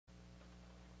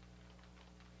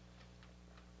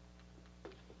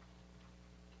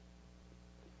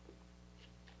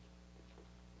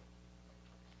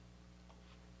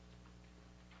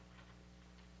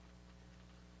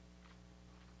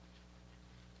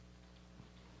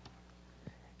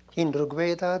In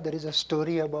Rigveda, there is a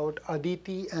story about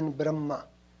Aditi and Brahma.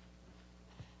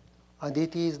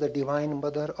 Aditi is the divine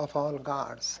mother of all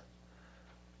gods.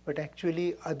 But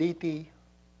actually,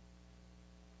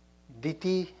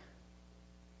 Diti,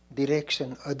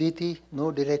 direction. Aditi,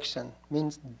 no direction,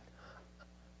 means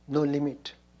no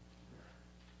limit.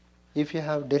 If you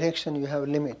have direction, you have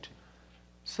limit.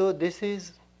 So this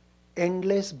is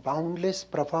endless, boundless,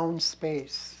 profound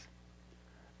space.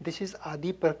 This is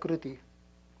Adi Prakriti.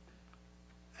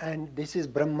 And this is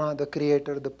Brahma, the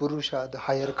creator, the Purusha, the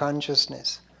higher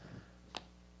consciousness.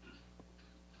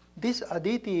 This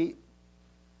Aditi,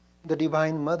 the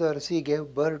divine mother, she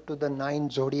gave birth to the 9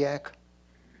 zodiac,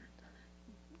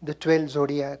 the 12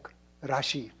 zodiac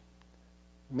Rashi.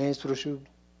 Mesh, Rishabh,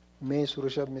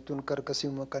 Mithun, Karka,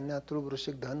 Simha, Kanya, Dhruv,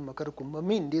 Vrishik, Dhan, Makar, Kumbha.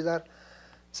 Mean, these are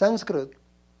Sanskrit,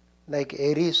 like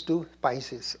Aries to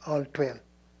Pisces, all 12.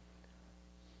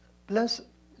 Plus,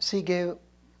 she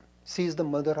is the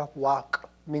mother of Vak,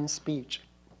 means speech.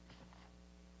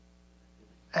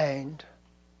 And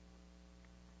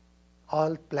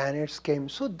all planets came.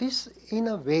 So this, in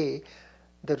a way,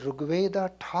 the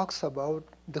Rigveda talks about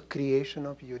the creation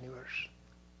of universe.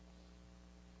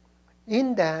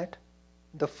 In that,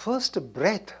 the first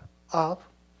breath of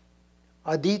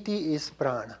Aditi is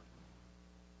prana.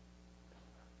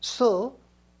 So,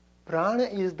 prana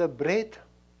is the breath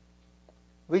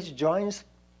which joins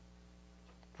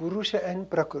Purusha and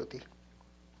Prakriti.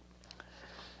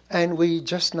 And we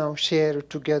just now shared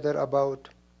together about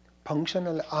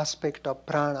functional aspect of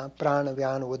prana, prana,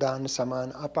 vyan, udan,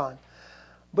 saman, apan.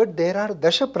 But there are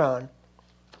dasha pran.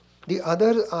 The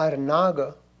others are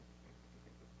naga,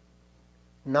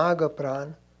 naga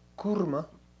pran, kurma,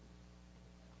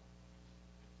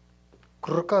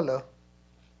 krukala,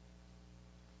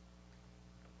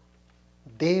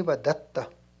 devadatta,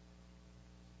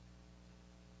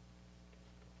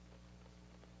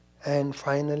 and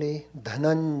finally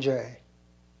Dhananjay.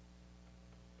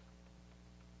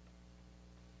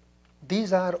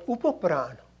 These are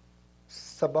upapran,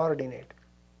 subordinate.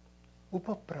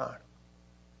 Upapran.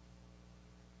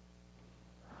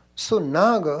 So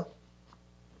Naga,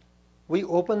 we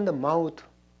open the mouth,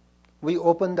 we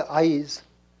open the eyes.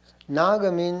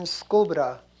 Naga means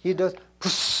cobra. He does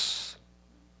puss.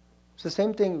 So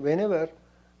same thing, whenever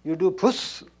you do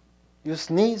puss, you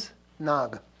sneeze,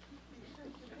 Nag.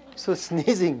 So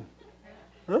sneezing.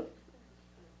 Huh?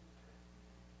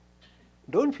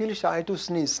 Don't feel shy to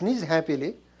sneeze. Sneeze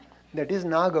happily. That is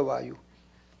Nagavayu.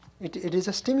 It is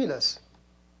a stimulus.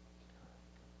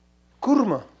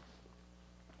 Kurma.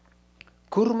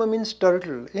 Kurma means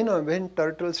turtle. You know, when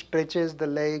turtle stretches the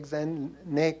legs and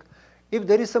neck, if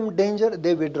there is some danger,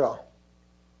 they withdraw.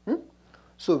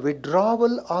 So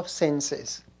withdrawal of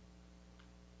senses,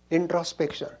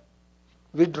 introspection,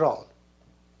 withdrawal,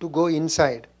 to go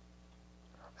inside.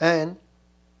 And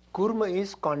kurma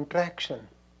is contraction.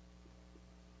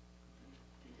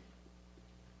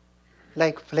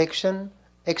 Like flexion,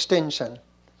 extension,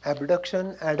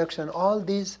 abduction, adduction, all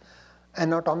these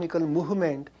anatomical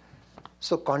movement.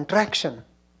 So contraction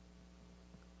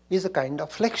is a kind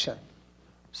of flexion.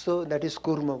 So that is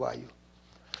kurma vayu.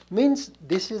 Means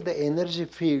this is the energy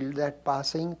field that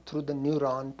passing through the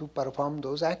neuron to perform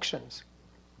those actions.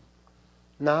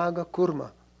 Naga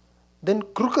kurma. Then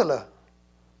krukala.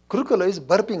 Krukala is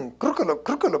burping. Krukala,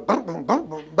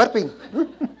 burping.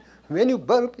 When you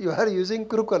burp, you are using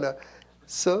krukala.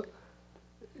 So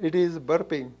it is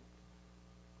burping.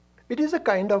 It is a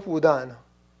kind of udana.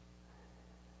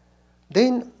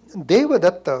 Then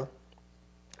devadatta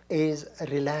is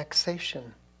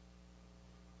relaxation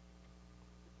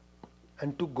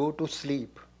and to go to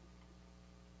sleep.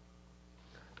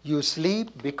 You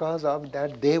sleep because of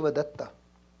that devadatta.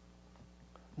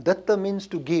 Datta means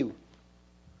to give.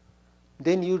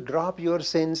 Then you drop your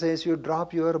senses, you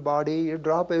drop your body, you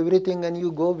drop everything and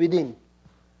you go within.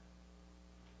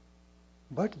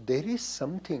 But there is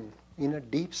something in a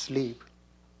deep sleep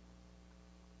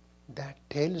that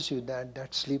tells you that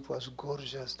that sleep was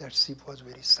gorgeous, that sleep was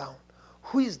very sound.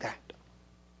 Who is that?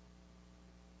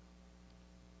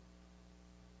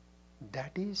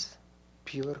 That is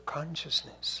pure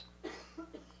consciousness.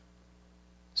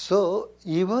 So,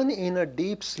 even in a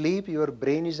deep sleep, your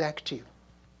brain is active.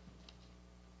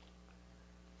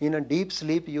 In a deep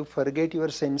sleep, you forget your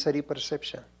sensory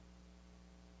perception.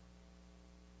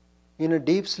 In a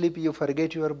deep sleep, you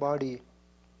forget your body.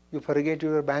 You forget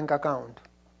your bank account.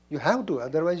 You have to,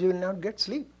 otherwise you will not get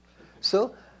sleep.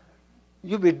 So,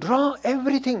 you withdraw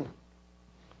everything.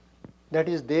 That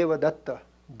is Deva Datta.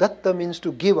 Datta means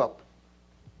to give up.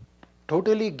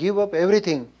 Totally give up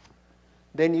everything.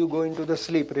 Then you go into the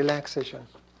sleep, relaxation.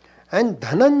 And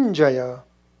Dhananjaya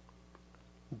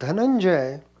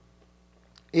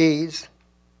is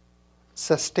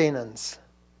sustenance.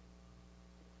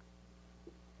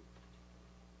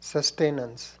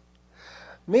 Sustenance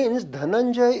means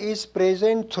Dhananjaya is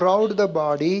present throughout the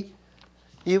body.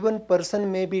 Even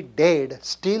person may be dead,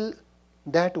 still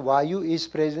that Vayu is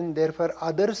present, therefore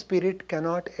other spirit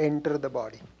cannot enter the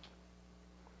body.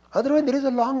 Otherwise there is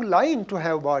a long line to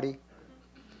have body.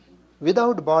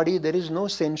 Without body there is no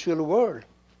sensual world.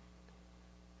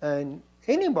 And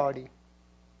any body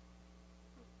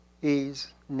is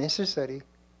necessary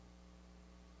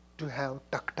to have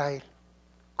tactile,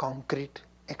 concrete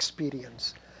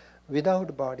experience.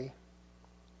 Without body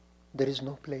there is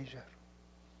no pleasure.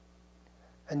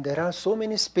 And there are so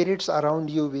many spirits around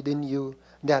you, within you,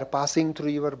 they are passing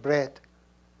through your breath.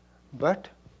 But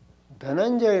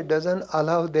Dhananjaya doesn't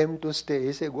allow them to stay.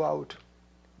 He says, go out.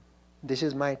 This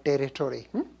is my territory.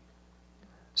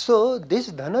 So this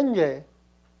Dhananjaya,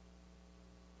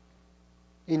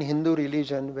 in Hindu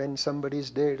religion, when somebody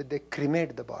is dead, they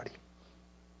cremate the body.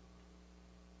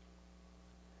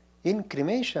 In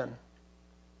cremation,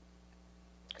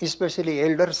 especially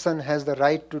elder son has the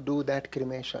right to do that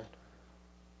cremation,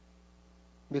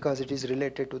 because it is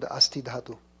related to the Asti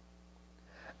Dhatu.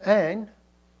 And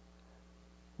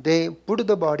they put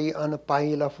the body on a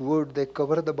pile of wood, they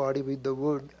cover the body with the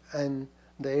wood, and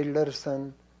the elder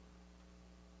son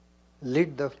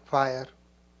lit the fire,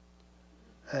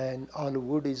 and all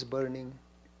wood is burning,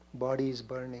 body is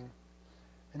burning.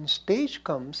 And stage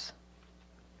comes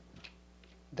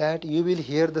that you will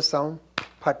hear the sound,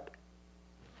 phat,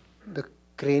 the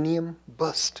cranium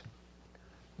burst.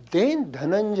 Then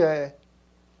Dhananjaya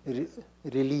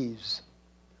relieves.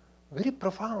 Very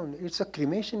profound. It's a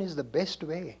cremation is the best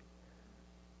way.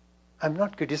 I'm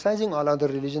not criticizing all other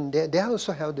religion. They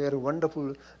also have their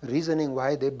wonderful reasoning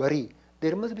why they bury.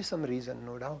 There must be some reason,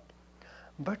 no doubt.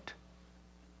 But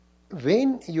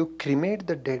when you cremate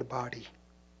the dead body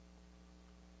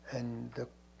and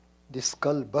the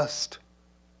skull burst,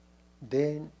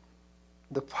 then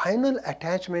the final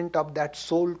attachment of that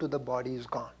soul to the body is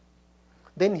gone.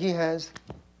 Then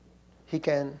he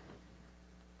can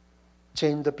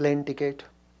change the plane ticket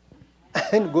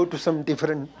and go to some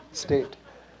different state.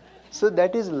 So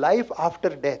that is life after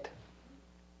death.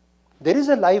 There is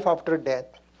a life after death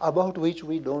about which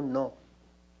we don't know.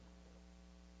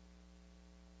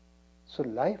 So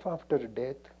life after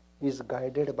death is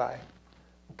guided by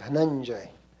Dhananjaya.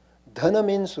 Dhana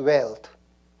means wealth.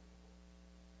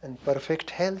 And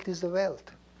perfect health is the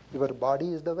wealth. Your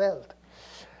body is the wealth.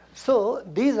 So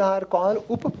these are called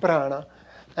Upaprana,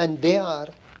 and they are,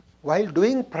 while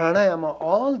doing pranayama,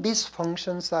 all these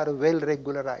functions are well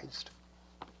regularized.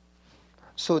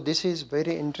 So this is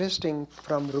very interesting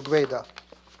from Rigveda.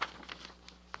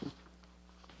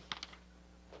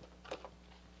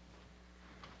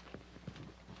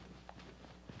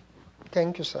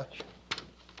 Thank you, sir.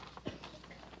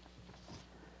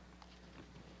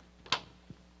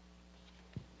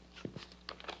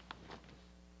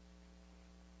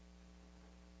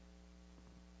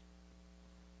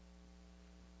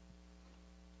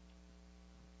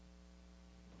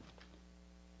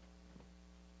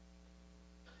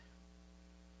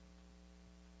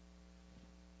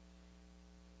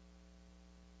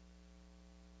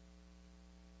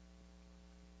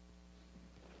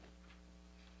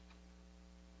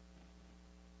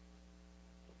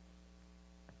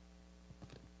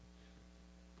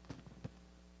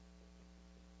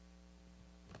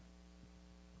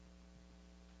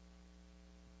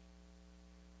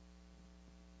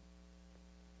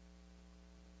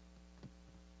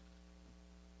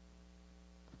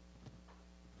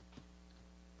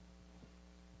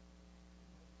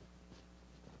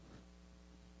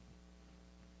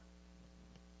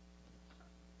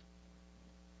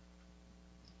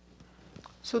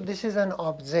 So this is an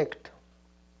object.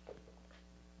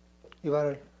 You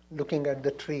are looking at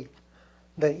the tree.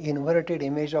 The inverted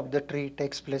image of the tree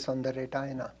takes place on the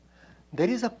retina. There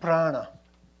is a prana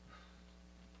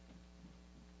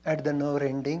at the nerve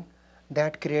ending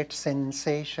that creates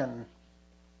sensation.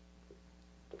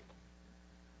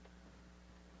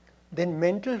 Then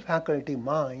mental faculty,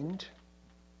 mind,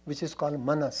 which is called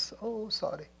manas.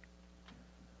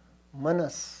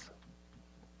 Manas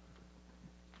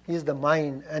is the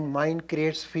mind, and mind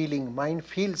creates feeling. Mind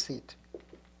feels it.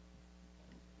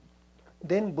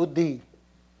 Then buddhi.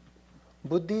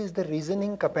 Buddhi is the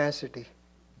reasoning capacity.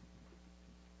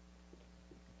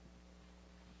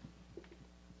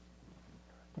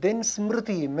 Then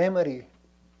smriti, memory.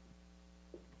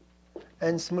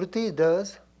 And smriti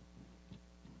does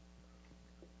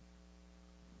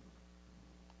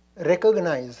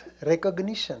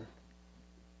recognition,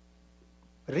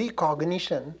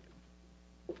 recognition.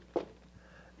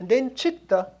 And then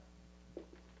chitta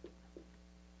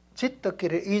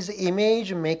is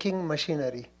image making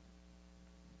machinery.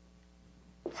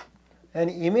 An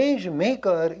image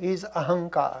maker is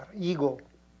ahankar, ego.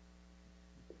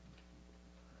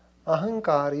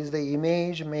 Ahankar is the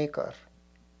image maker.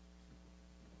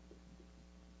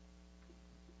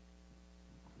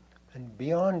 And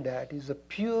beyond that is a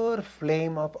pure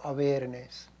flame of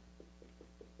awareness.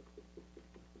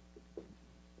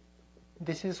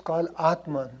 This is called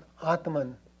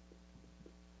Atman,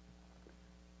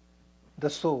 the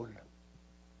soul,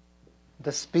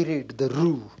 the spirit, the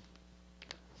Ruh.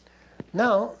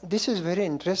 Now, this is very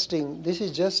interesting. This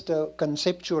is just a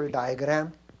conceptual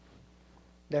diagram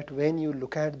that when you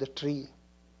look at the tree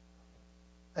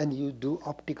and you do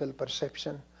optical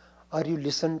perception, or you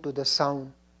listen to the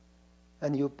sound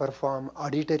and you perform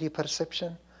auditory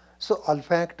perception. So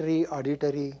olfactory,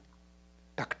 auditory,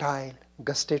 tactile,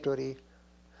 gustatory,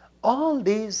 all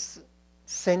these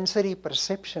sensory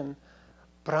perception,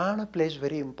 prana plays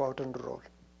very important role.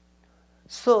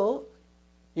 So,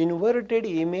 inverted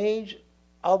image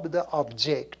of the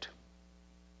object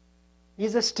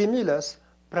is a stimulus,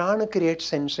 prana creates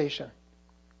sensation.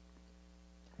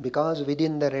 Because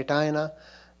within the retina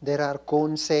there are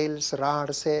cone cells,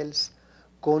 rod cells.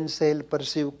 Cone cell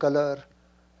perceive color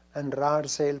and rod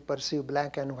cell perceive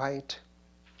black and white.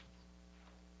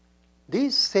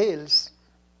 These cells,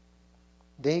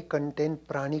 they contain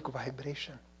pranic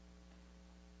vibration.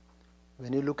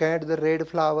 When you look at the red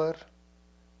flower,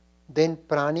 then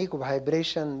pranic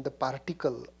vibration, the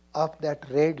particle of that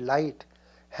red light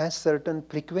has certain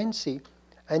frequency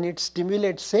and it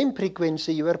stimulates same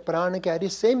frequency. Your prana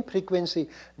carries same frequency.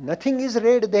 Nothing is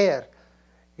red there.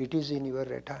 It is in your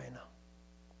retina.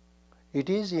 It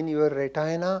is in your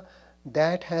retina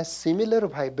that has similar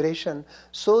vibration.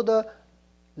 So the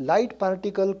light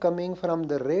particle coming from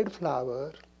the red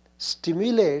flower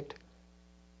stimulate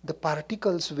the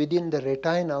particles within the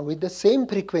retina with the same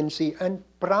frequency, and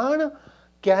prana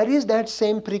carries that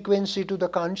same frequency to the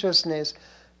consciousness.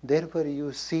 Therefore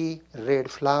you see red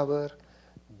flower,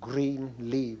 green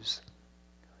leaves.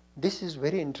 This is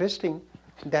very interesting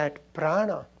that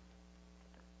prana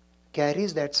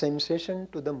carries that sensation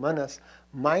to the manas.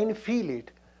 Mind feel it.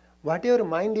 Whatever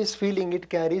mind is feeling, it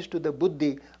carries to the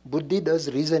buddhi. Buddhi does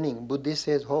reasoning. Buddhi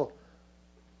says, oh,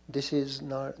 this is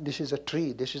a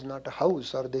tree, this is not a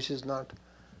house, or this is not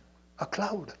a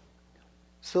cloud.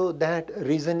 So that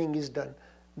reasoning is done.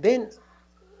 Then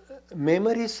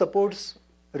memory supports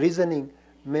reasoning.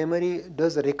 Memory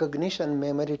does recognition.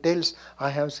 Memory tells, I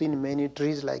have seen many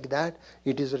trees like that,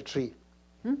 it is a tree.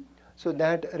 So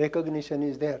that recognition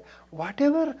is there.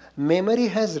 Whatever memory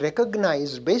has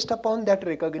recognized, based upon that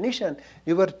recognition,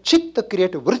 your chitta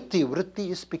create vritti.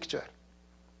 Vritti is picture.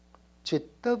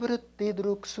 Chitta vritti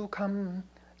druk sukham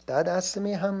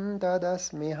tadasmiham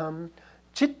tadasmiham.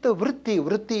 Chitta vritti.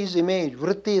 Vritti is image.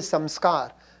 Vritti is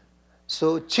samskar.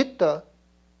 So chitta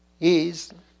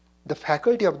is the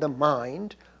faculty of the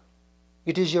mind.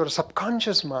 It is your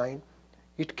subconscious mind.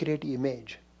 It creates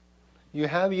image. You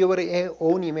have your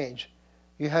own image.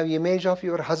 You have image of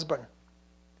your husband.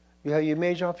 You have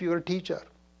image of your teacher.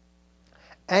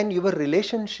 And your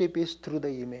relationship is through the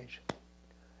image.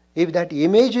 If that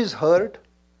image is hurt,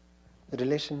 the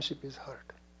relationship is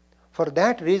hurt. For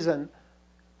that reason,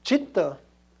 chitta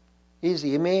is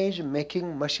image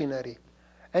making machinery.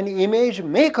 An image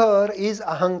maker is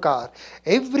ahankar.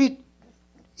 Every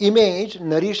image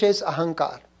nourishes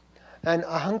ahankar. And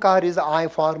ahankar is the I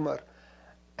former.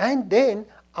 And then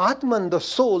Atman, the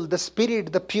soul, the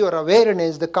spirit, the pure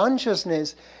awareness, the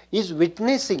consciousness is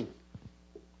witnessing.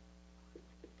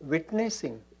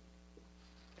 Witnessing.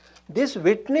 This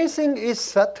witnessing is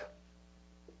Sat,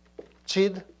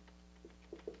 Chid,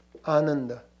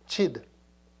 Ananda. Chid,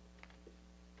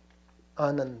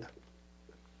 Ananda.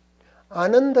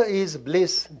 Ananda is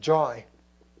bliss, joy.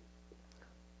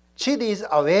 Chid is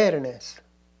awareness.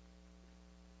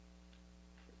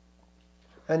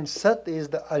 And Sat is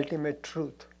the ultimate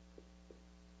truth.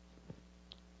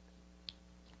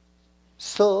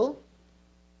 So,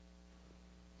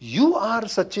 you are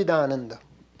Satchidananda.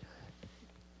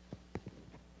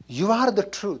 You are the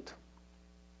truth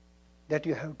that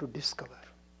you have to discover.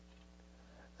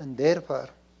 And therefore,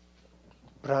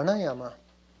 pranayama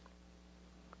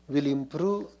will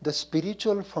improve the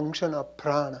spiritual function of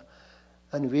prana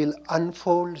and will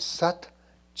unfold Sat,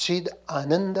 Chid,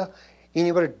 Ananda in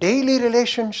your daily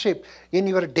relationship, in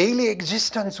your daily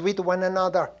existence with one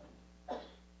another.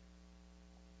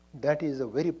 That is a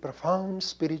very profound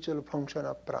spiritual function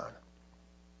of prana.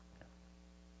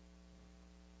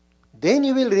 Then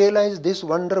you will realize this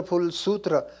wonderful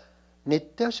sutra.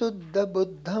 Nitya Shuddha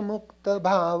Buddha Mukta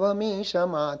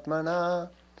Bhavamishamatmana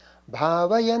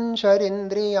Bhavayan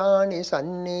Sharindriyani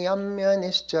Sanniyamya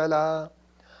Nischala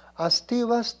Asti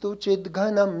Vastu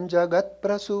Chidghanam Jagat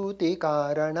Prasuti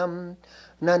Karanam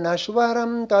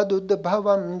Nanashwaram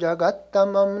Tadudbhavam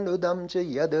Jagattamam Nudam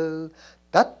Chayad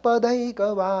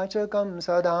Tatpadaika Vachakam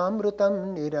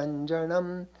Sadamrutam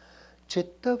Niranjanam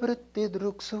Chitta Vritti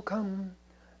Druksukham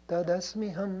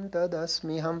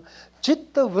Tadasmiham.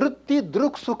 Chitta Vritti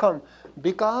Druksukham.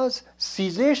 Because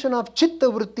cessation of Chitta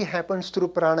Vritti happens through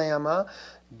pranayama,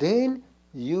 then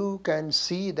you can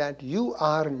see that you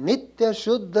are Nitya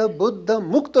Shuddha Buddha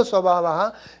Mukta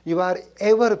Svabhavaha. You are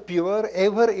ever pure,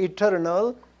 ever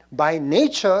eternal. By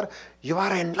nature, you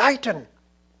are enlightened.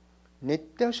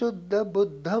 Nitya Shuddha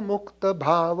Buddha Mukta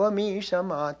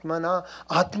Bhavamisham Atmana.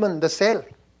 Atman, the self.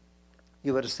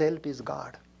 Your self is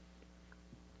God.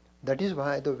 That is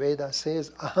why the Veda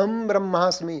says, Aham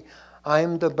Brahmasmi. I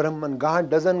am the Brahman. God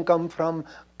doesn't come from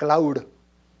cloud.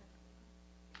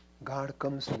 God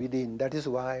comes within. That is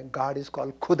why God is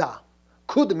called Khuda.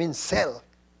 Khud means self.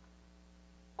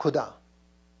 Khuda.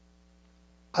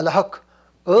 Al-Haq.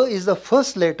 A is the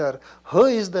first letter. Ha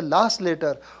is the last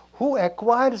letter. Who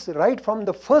acquires right from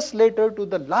the first letter to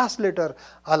the last letter?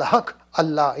 Al-Haq.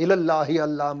 Allah. Ilallahi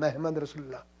Allah. Muhammad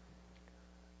Rasulullah.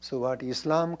 So what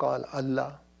Islam call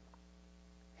Allah,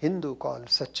 Hindu call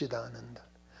Satchidananda.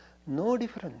 No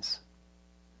difference.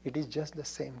 It is just the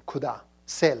same. Khuda,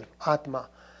 self, Atma.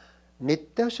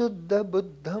 Nitya Shuddha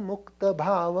Buddha Mukta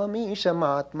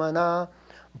Bhavamishamatmana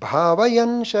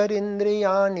Bhavayan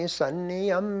Sharindriyani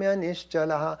Sanniyamya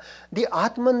Nischalaha. The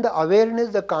Atman, the awareness,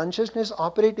 the consciousness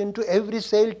operate into every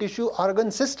cell, tissue, organ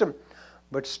system.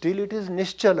 But still it is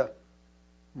Nischala,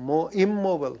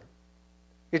 immobile.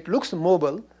 It looks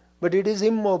mobile, but it is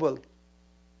immobile.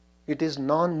 It is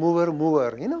non-mover,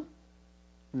 mover,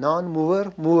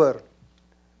 non-mover, mover.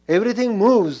 Everything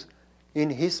moves in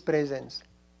His presence.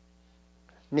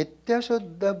 Nitya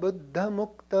Shuddha Buddha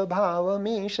Mukta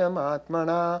Bhavamisham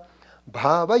Atmana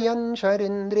Bhavayan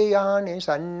Sharindriyani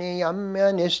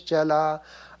Sanniyamya Nischala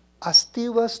Asti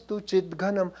Vastu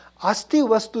Chidghanam. Asti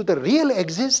Vastu, the real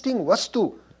existing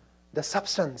Vastu, the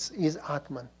substance is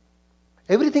Atman.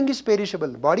 Everything is perishable.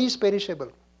 Body is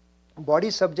perishable. Body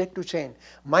is subject to change.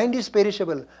 Mind is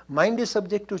perishable. Mind is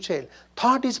subject to change.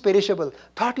 Thought is perishable.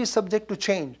 Thought is subject to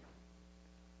change.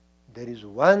 There is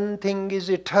one thing is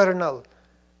eternal.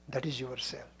 That is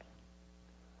yourself.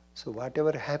 So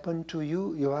whatever happened to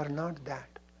you, you are not that.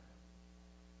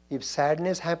 If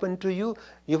sadness happened to you,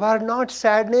 you are not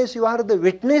sadness, you are the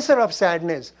witnesser of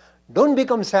sadness. Don't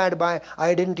become sad by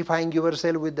identifying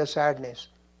yourself with the sadness.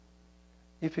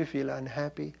 If you feel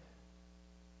unhappy,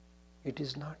 it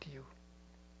is not you.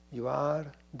 You are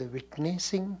the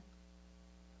witnessing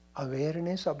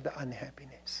awareness of the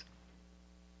unhappiness.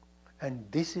 And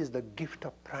this is the gift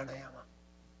of pranayama.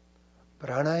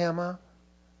 Pranayama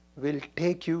will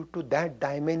take you to that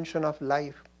dimension of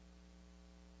life.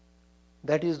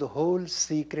 That is the whole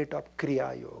secret of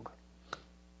Kriya Yoga.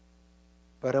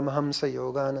 Paramahamsa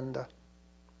Yogananda,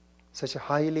 such a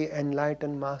highly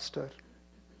enlightened master,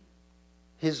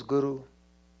 his guru,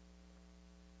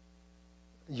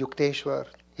 Yukteswar,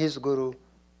 his guru,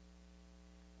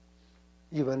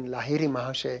 even Lahiri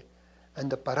Mahashay, and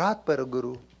the Paratpara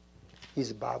Guru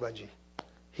is Babaji.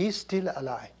 He is still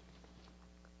alive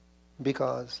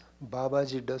because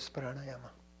Babaji does pranayama.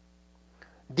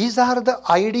 These are the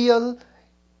ideal,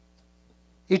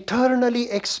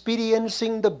 eternally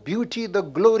experiencing the beauty, the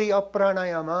glory of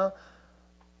pranayama.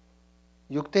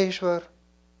 Yukteswar,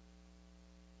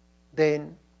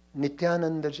 then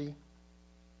Nityanandaji,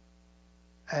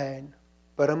 and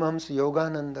Paramahamsa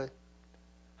Yogananda,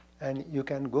 and you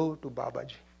can go to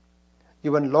Babaji.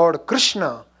 Even Lord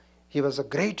Krishna, he was a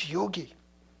great yogi,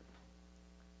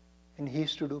 and he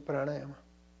used to do pranayama.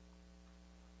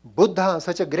 Buddha,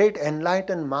 such a great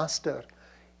enlightened master,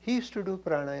 he used to do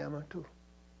pranayama too.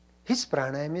 His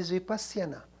pranayama is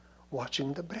vipassana,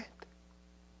 watching the breath.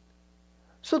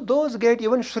 So those get,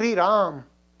 even Sri Ram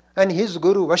and his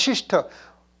guru Vasishtha,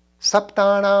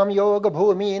 Saptanam yoga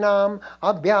bhuminam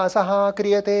abhyasaha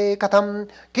kriyate katham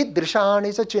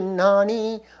kidrishani sa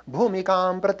chinnani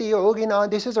bhumikam pratiyogina.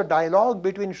 This is a dialogue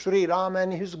between Sri Ram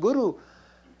and his guru.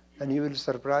 And you will be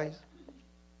surprised.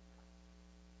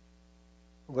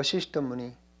 Vasishtha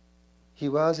Muni, he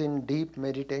was in deep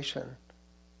meditation.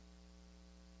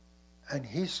 And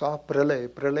he saw pralay.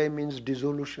 Pralay means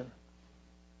dissolution.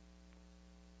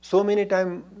 So many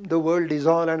times the world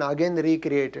dissolved and again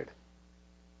recreated.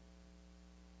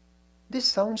 This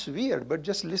sounds weird, but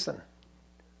just listen.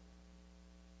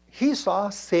 he saw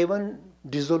 7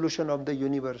 dissolution of the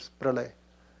universe, pralaya.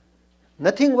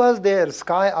 Nothing was there,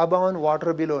 sky above,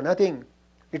 water below, nothing.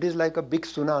 It is like a big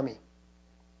tsunami.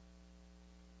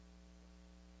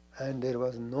 And there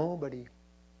was nobody,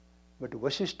 but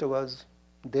Vasishtha was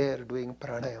there doing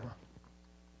pranayama.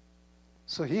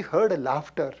 So he heard a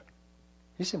laughter.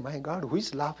 He said, my God, who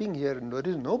is laughing here?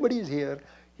 Nobody is here.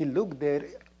 He looked there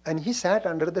and he sat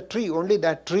under the tree, only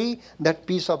that tree, that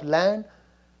piece of land,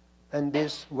 and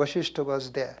this Vasishtha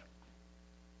was there.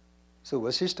 So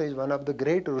Vasishtha is one of the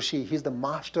great Rishi. He is the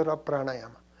master of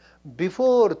pranayama.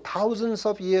 Before, thousands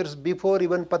of years before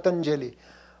even Patanjali.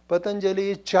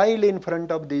 Patanjali is child in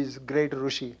front of this great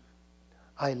Rishi.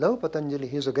 I love Patanjali,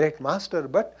 he is a great master,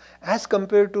 but as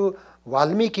compared to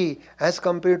Valmiki, as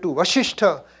compared to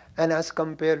Vasishtha, and as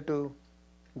compared to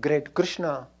great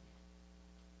Krishna,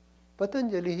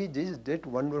 Patanjali, he just did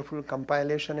wonderful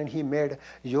compilation and he made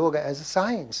yoga as a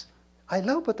science. I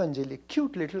love Patanjali,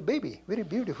 cute little baby, very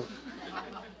beautiful.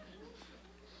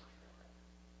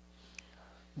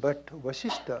 But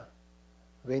Vasishtha,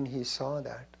 when he saw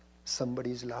that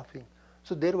somebody is laughing,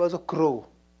 so there was a crow,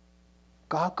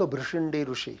 Kaka Bhrishandi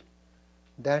Rishi.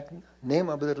 That name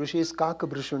of the Rishi is Kaka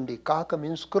Bhrishandi. Kaka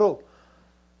means crow.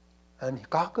 And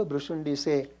Kaka Bhrishandi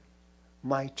say,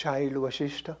 my child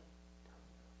Vasishtha.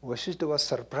 Vasishtha was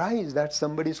surprised that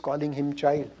somebody is calling him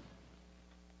child.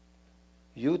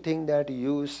 You think that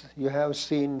you have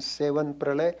seen 7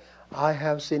 pralay? I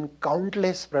have seen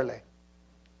countless pralay.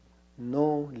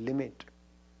 No limit.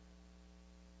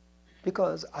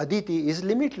 Because Aditi is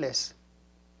limitless.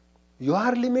 You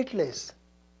are limitless.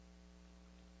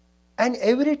 And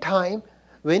every time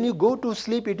when you go to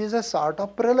sleep, it is a sort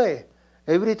of pralay.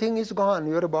 Everything is gone.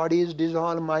 Your body is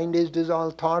dissolved, mind is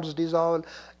dissolved, thoughts dissolved.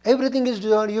 Everything is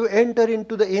dissolved. You enter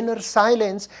into the inner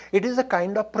silence. It is a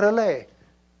kind of pralay.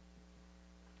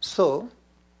 So,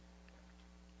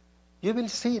 you will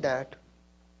see that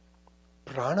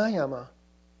pranayama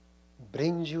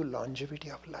brings you longevity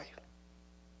of life.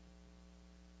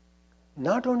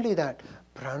 Not only that,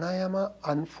 pranayama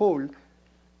unfolds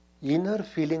inner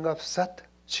feeling of Sat,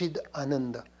 Chid,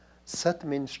 Ananda. Sat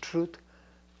means truth,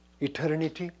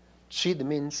 eternity. Chid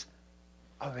means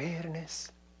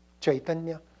awareness,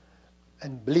 Chaitanya,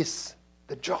 and bliss,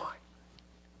 the joy,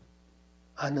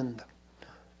 Ananda.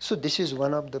 So this is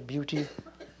one of the beauty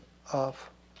of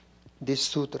this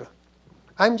sutra.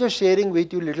 I'm just sharing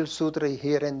with you little sutra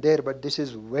here and there, but this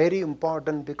is very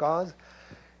important because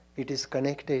it is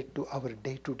connected to our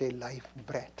day-to-day life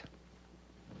breath.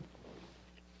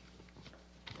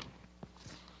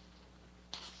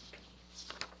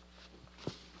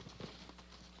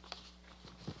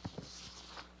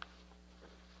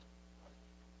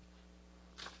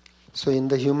 So in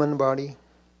the human body,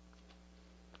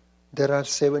 there are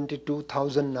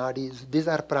 72,000 nadis. These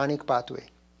are pranic pathway.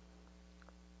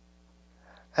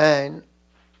 And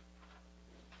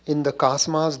in the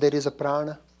cosmos, there is a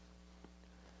prana.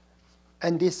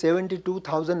 And these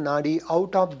 72,000 nadi,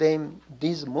 out of them,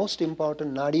 these most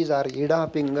important nadis are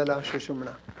Ida, Pingala,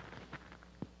 Sushumna.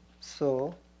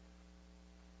 So,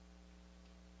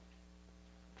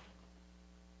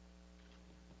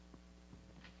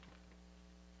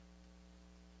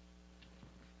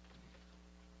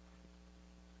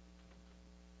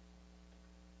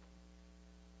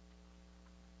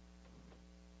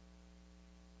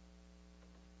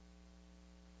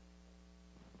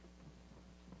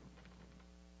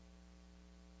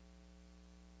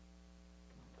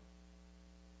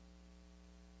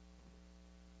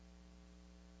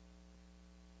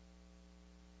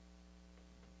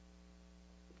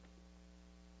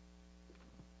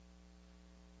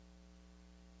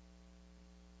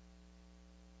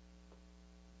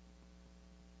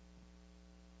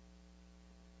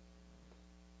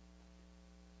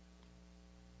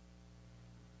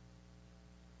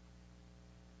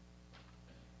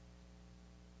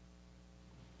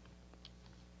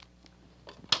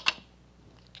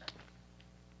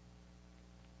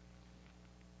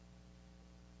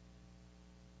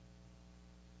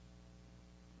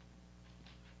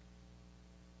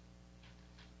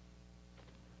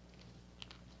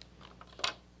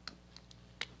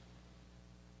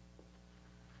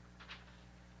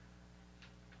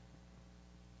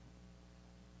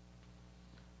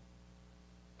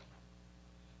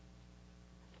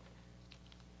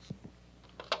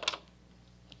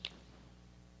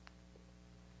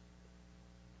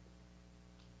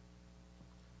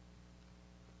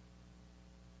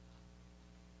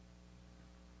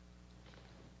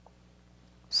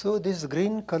 So this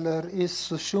green color is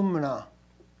Sushumna,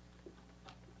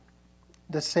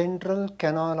 the central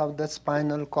canal of the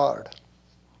spinal cord.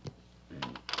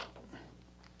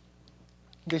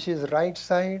 This is right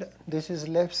side, this is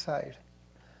left side.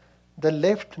 The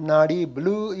left nadi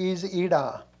blue is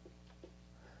Ida,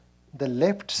 the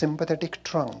left sympathetic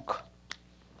trunk.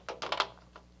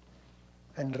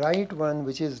 And right one,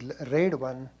 which is red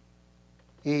one,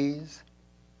 is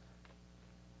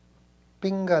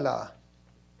Pingala.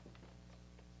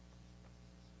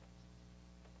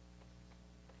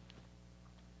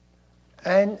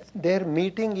 And their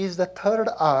meeting is the third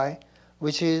eye,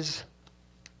 which is,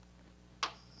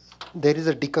 there is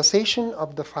a decussation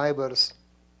of the fibers.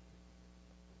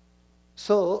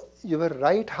 So your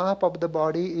right half of the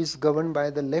body is governed by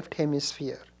the left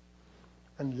hemisphere,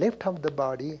 and left half of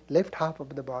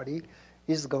the body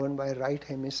is governed by right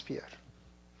hemisphere.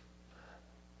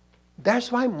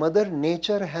 That's why Mother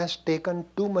Nature has taken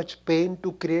too much pain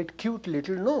to create cute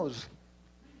little nose.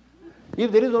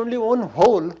 If there is only one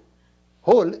hole,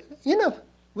 enough.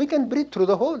 We can breathe through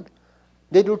the hole.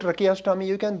 They do tracheostomy,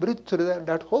 you can breathe through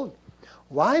that hole.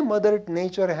 Why Mother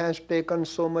Nature has taken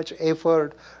so much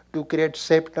effort to create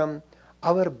septum?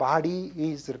 Our body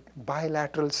is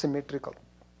bilateral symmetrical.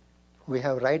 We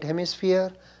have right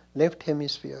hemisphere, left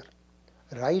hemisphere,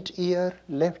 right ear,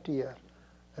 left ear,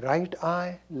 right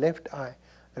eye, left eye,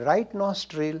 right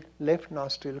nostril, left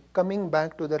nostril, coming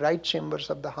back to the right chambers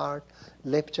of the heart,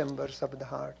 left chambers of the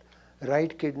heart,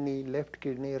 right kidney,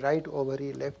 right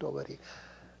ovary, left ovary.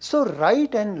 So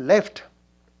right and left,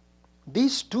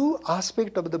 these two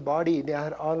aspects of the body, they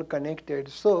are all connected.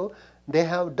 So they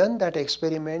have done that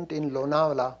experiment in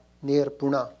Lonavala near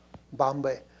Pune,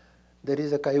 Bombay. There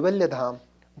is a Kaivalya Dham.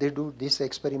 They do this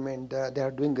experiment. They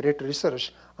are doing great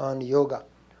research on yoga.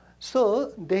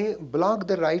 So they block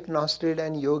the right nostril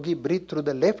and yogi breathe through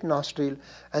the left nostril,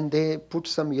 and they put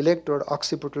some electrode,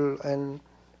 occipital and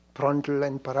frontal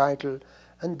and parietal,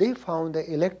 and they found the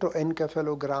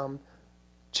electroencephalogram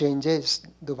changes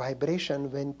the vibration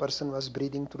when person was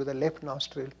breathing through the left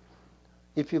nostril.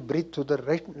 If you breathe through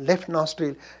the left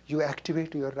nostril, you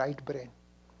activate your right brain.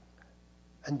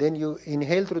 And then you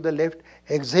inhale through the left,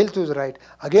 exhale through the right.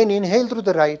 Again inhale through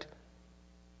the right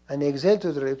and exhale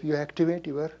through the left. You activate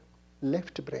your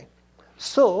left brain.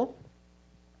 So,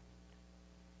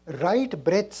 right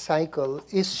breath cycle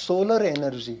is solar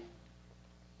energy.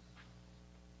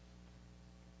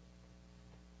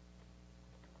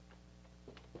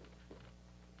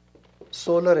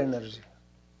 Solar energy.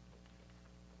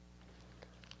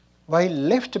 While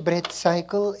left breath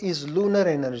cycle is lunar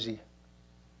energy.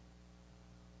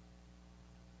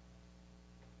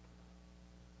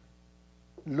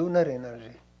 Lunar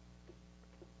energy.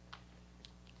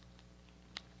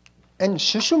 And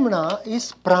Shushumna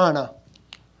is prana.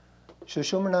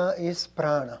 Shushumna is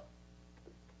prana.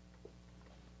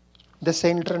 The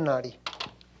center nadi.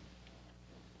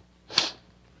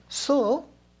 So,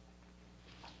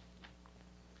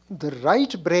 the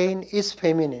right brain is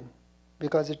feminine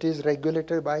because it is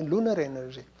regulated by lunar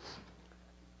energy.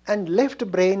 And left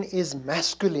brain is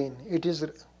masculine. It is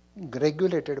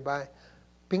regulated by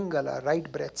Pingala,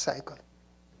 right breath cycle.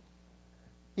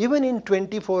 Even in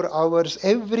 24 hours,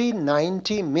 every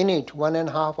 90 minutes,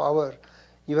 1.5 hours,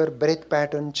 your breath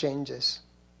pattern changes.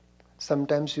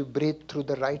 Sometimes you breathe through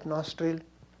the right nostril,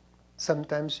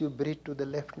 sometimes you breathe to the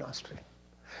left nostril.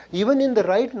 Even in the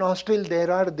right nostril, there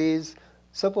are these,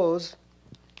 suppose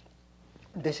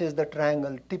this is the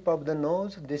triangle, tip of the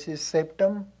nose, this is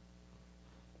septum,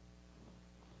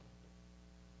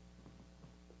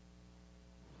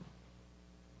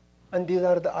 and these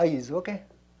are the eyes, okay?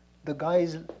 The guy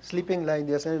is sleeping like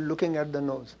this and looking at the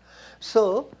nose.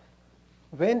 So,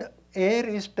 when air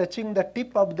is touching the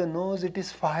tip of the nose, it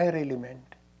is fire element.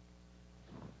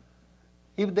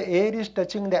 If the air is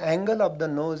touching the angle of the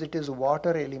nose, it is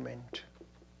water element.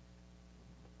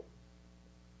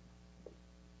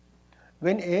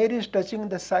 When air is touching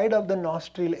the side of the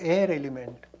nostril, air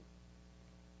element.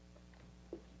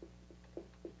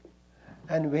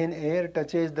 And when air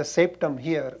touches the septum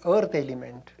here, earth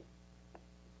element.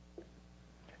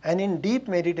 And in deep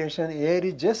meditation, air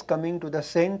is just coming to the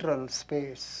central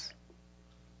space,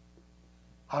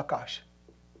 Akash.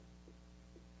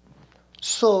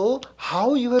 So,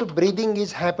 how your breathing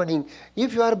is happening?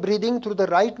 If you are breathing through the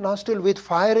right nostril with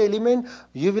fire element,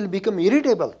 you will become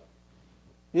irritable.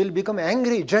 You will become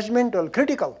angry, judgmental,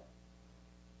 critical.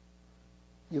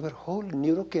 Your whole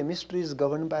neurochemistry is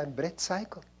governed by breath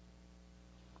cycle.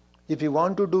 If you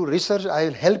want to do research, I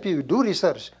will help you do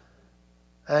research.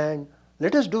 And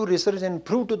let us do research and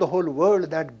prove to the whole world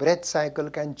that breath cycle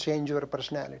can change your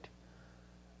personality.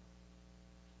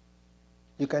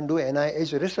 You can do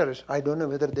NIH research. I don't know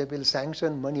whether they will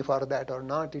sanction money for that or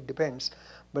not. It depends.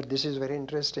 But this is very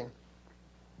interesting.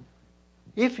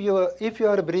 If you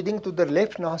are breathing through the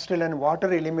left nostril and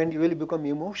water element, you will become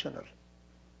emotional.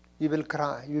 You will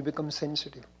cry. You become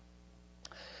sensitive.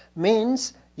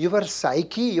 Means your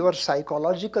psyche, your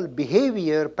psychological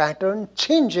behavior pattern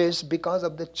changes because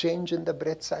of the change in the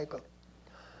breath cycle.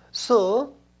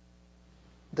 So,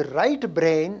 the right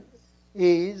brain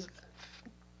is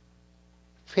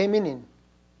feminine.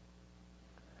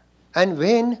 And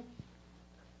when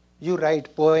you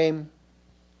write poem,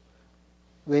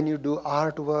 when you do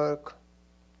artwork,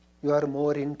 you are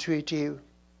more intuitive.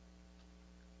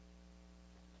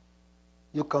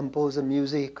 You compose a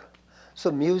music. So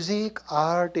music,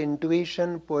 art,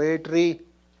 intuition, poetry,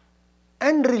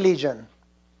 and religion,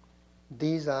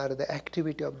 these are the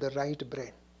activity of the right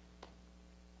brain.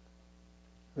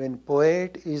 When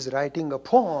poet is writing a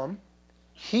poem,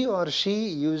 he or she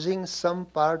using some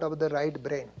part of the right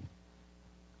brain.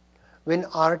 When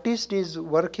artist is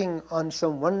working on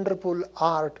some wonderful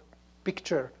art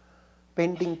picture,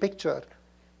 painting picture,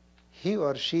 he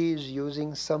or she is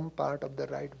using some part of the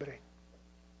right brain.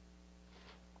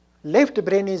 Left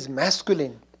brain is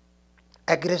masculine,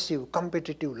 aggressive,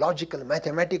 competitive, logical,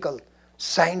 mathematical,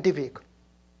 scientific.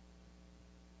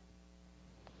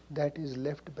 That is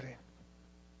left brain.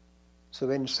 So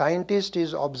when scientist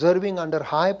is observing under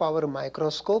high power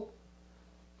microscope,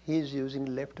 he is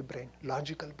using left brain,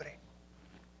 logical brain.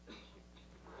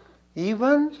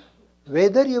 Even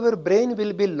whether your brain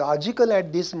will be logical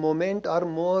at this moment or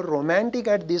more romantic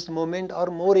at this moment or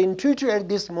more intuitive at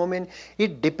this moment,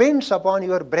 it depends upon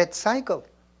your breath cycle.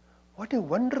 What a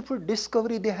wonderful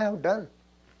discovery they have done.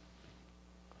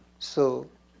 So,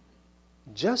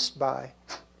 just by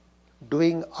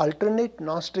doing alternate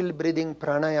nostril breathing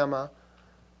pranayama,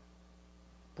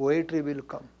 poetry will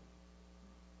come.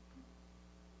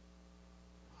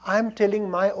 I am telling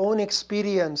my own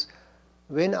experience.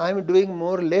 When I am doing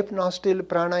more left nostril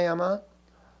pranayama,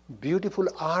 beautiful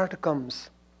art comes,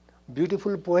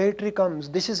 beautiful poetry comes.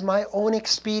 This is my own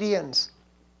experience.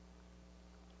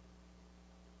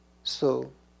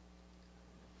 So,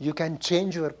 you can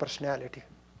change your personality.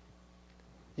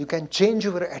 You can change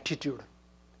your attitude.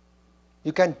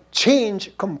 You can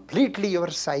change completely your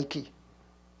psyche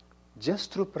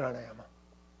just through pranayama.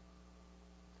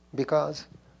 Because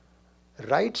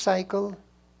right cycle,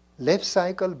 left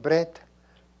cycle, breath,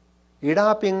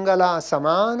 Ida Pingala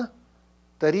Saman,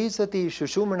 Tarisati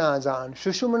Shushumna Jan.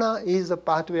 Shushumna is the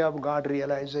pathway of God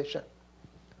realization.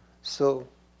 So,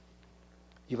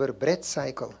 your breath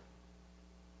cycle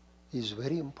is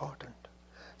very important.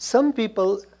 Some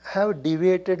people have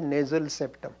deviated nasal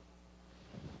septum.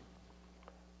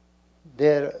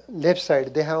 Their left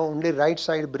side, they have only right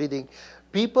side breathing.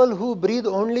 People who breathe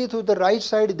only through the right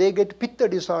side, they get pitta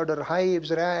disorder,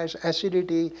 hives, rash,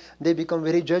 acidity. They become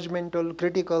very judgmental,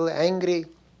 critical, angry.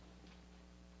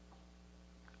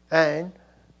 And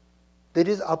there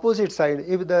is opposite side.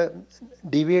 If the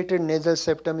deviated nasal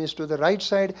septum is to the right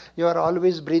side, you are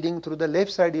always breathing through the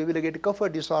left side, you will get cough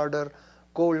disorder,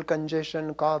 cold,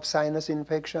 congestion, cough, sinus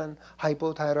infection,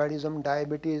 hypothyroidism,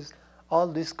 diabetes, all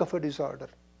this cough disorder.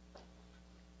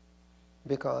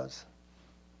 Because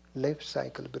left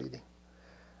cycle breathing.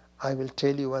 I will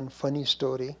tell you one funny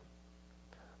story.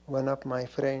 One of my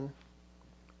friend,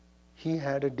 he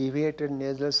had a deviated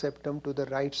nasal septum to the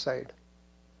right side.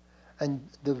 And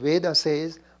the Veda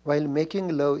says, while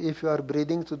making love, if you are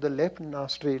breathing through the left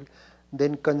nostril,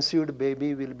 then conceived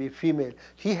baby will be female.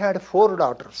 He had 4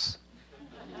 daughters.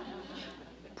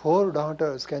 4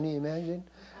 daughters, can you imagine?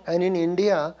 And in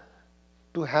India,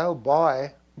 to have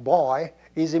boy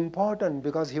is important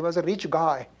because he was a rich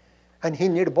guy and he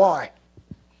need boy.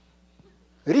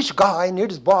 Rich guy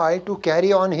needs boy to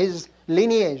carry on his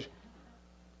lineage.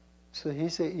 So he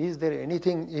said, is there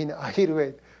anything in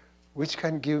Ayurveda which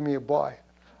can give me a boy?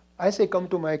 I say, come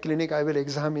to my clinic, I will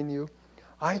examine you.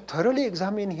 I thoroughly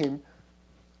examine him.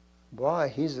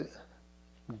 Boy, his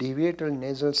deviated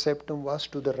nasal septum was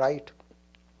to the right.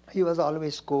 He was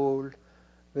always cold,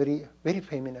 very, very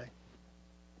feminine.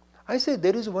 I say,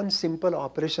 there is one simple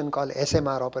operation called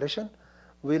SMR operation.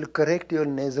 We'll correct your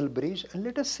nasal bridge and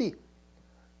let us see.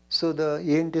 So the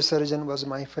ENT surgeon was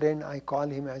my friend. I call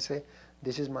him, I say,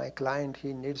 this is my client,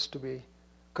 he needs to be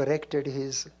corrected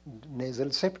his nasal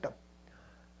septum.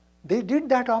 They did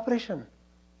that operation.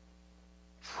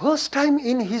 First time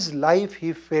in his life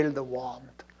he felt the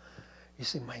warmth. He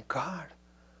said, my God,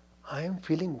 I am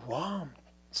feeling warm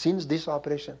since this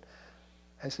operation.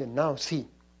 I said, now see,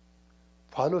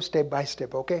 follow step by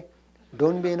step, okay?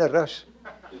 Don't be in a rush.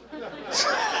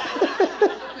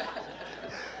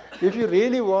 If you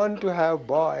really want to have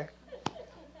boy,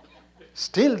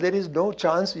 still there is no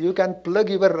chance you can plug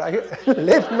your right,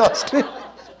 left nostril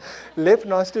left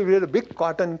nostril wear a big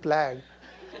cotton flag,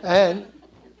 and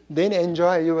then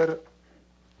enjoy your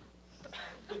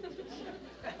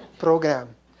program.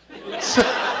 So,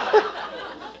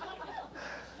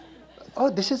 oh,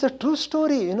 this is a true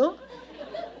story.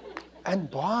 And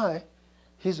boy,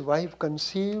 his wife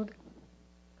conceived.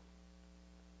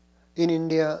 In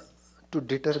India, to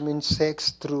determine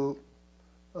sex through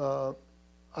uh,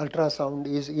 ultrasound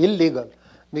is illegal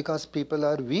because people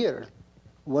are weird.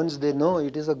 Once they know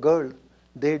it is a girl,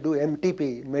 they do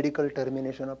MTP, medical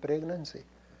termination of pregnancy.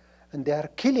 And they are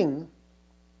killing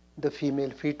the female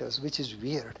fetus, which is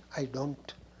weird. I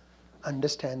don't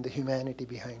understand the humanity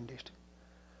behind it.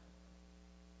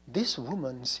 This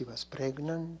woman, she was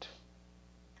pregnant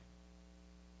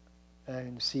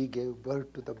and she gave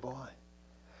birth to the boy.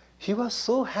 He was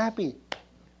so happy.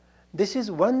 This is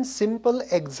one simple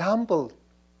example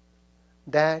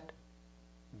that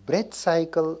breath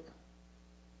cycle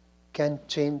can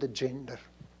change the gender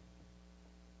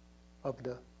of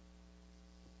the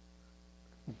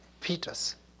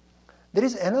fetus. There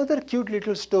is another cute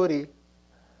little story.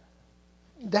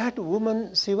 That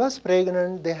woman, she was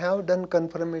pregnant, they have done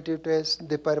confirmative test,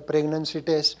 the pregnancy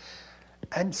test,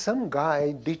 and some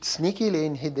guy did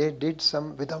sneakily, they did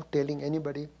some, without telling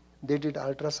anybody, they did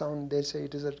ultrasound, they say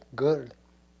it is a girl.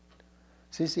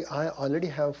 See, I already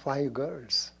have 5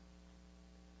 girls.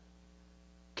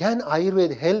 Can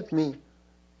Ayurveda help me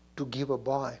to give a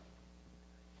boy?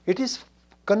 It is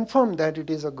confirmed that it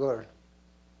is a girl.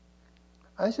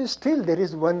 I say, still there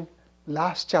is one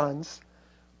last chance.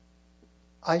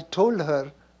 I told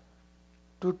her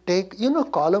to take,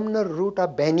 columnar root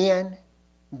of banyan.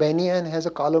 Banyan has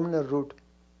a columnar root.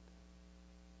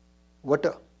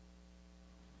 Vata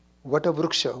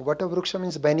vruksha. Vata vruksha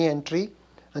means banyan tree,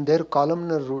 and there are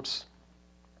columnar roots.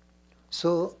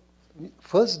 So,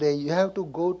 first day you have to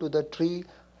go to the tree,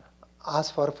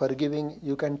 ask for forgiving.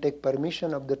 You can take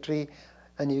permission of the tree,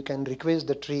 and you can request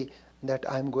the tree that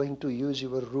I am going to use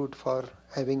your root for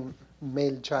having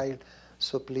male child.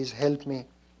 So please help me.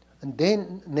 And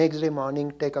then next day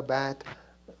morning take a bath,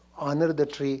 honor the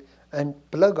tree, and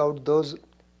plug out those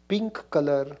pink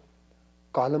color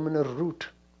columnar root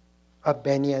of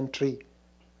banyan tree.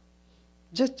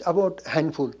 Just about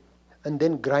handful. And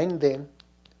then grind them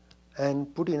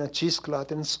and put in a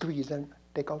cheesecloth and squeeze and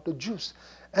take out the juice.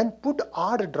 And put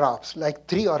odd drops, like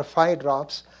 3 or 5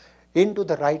 drops, into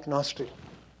the right nostril.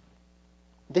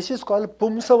 This is called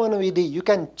Pumsavana Vidhi. You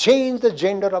can change the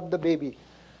gender of the baby.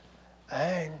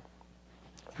 And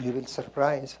you will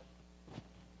surprise.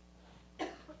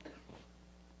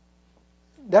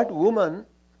 That woman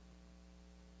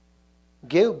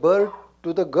gave birth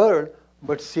to the girl,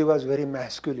 but she was very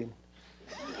masculine.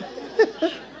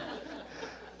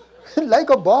 Like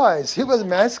a boy, she was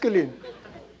masculine.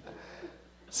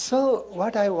 So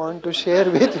what I want to share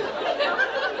with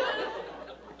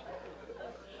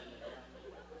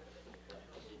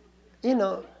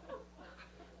you,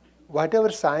 whatever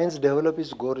science develops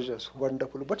is gorgeous,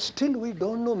 wonderful, but still we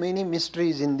don't know many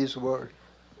mysteries in this world.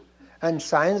 And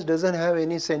science doesn't have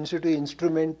any sensitive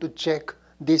instrument to check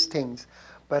these things.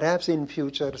 Perhaps in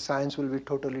future science will be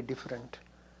totally different.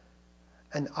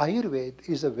 And Ayurveda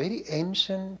is a very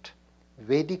ancient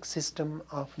Vedic system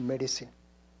of medicine.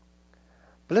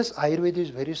 Plus Ayurveda is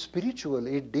very spiritual.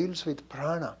 It deals with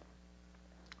prana.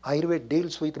 Ayurveda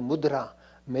deals with mudra,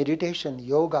 meditation,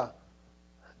 yoga.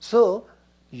 So,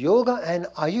 yoga and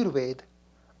Ayurveda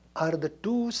are the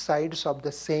 2 sides of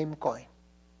the same coin.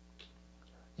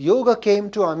 Yoga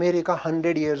came to America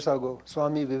 100 years ago.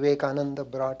 Swami Vivekananda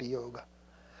brought yoga.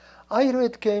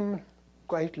 Ayurveda came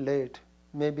quite late,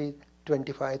 maybe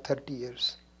 25, 30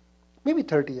 years. Maybe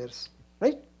 30 years,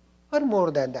 right? Or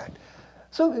more than that.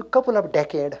 So a couple of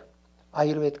decades,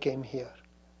 Ayurveda came here.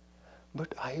 But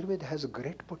Ayurveda has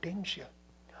great potential.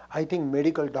 I think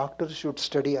medical doctors should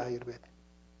study Ayurveda.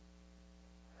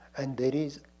 And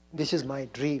this is my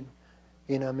dream.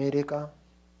 In America,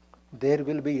 there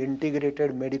will be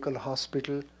integrated medical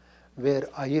hospital where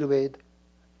Ayurveda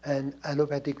and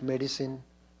allopathic medicine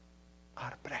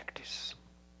are practiced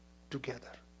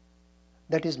together.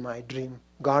 That is my dream.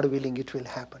 God willing, it will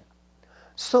happen.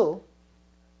 So,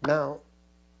 now,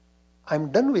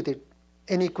 I'm done with it.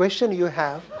 Any question you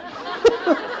have,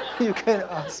 you can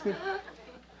ask me.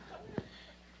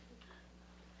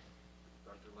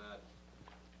 Dr. Ladd,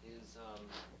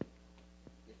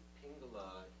 if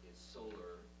Pingala is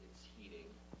solar, it's heating.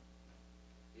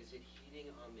 Is it heating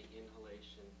on the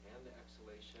inhalation and the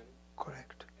exhalation?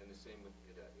 Correct. And the same with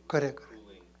Ida? Correct.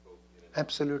 Cooling both in and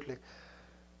Absolutely.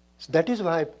 So that is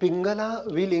why Pingala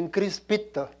will increase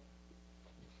Pitta,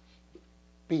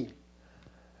 P,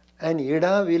 and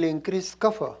Ida will increase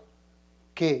Kapha,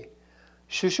 K.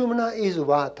 Shushumna is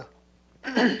Vata.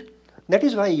 That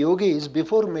is why yogis,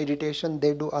 before meditation,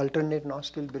 they do alternate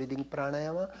nostril breathing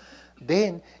pranayama.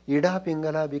 Then Ida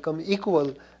Pingala become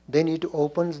equal. Then it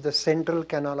opens the central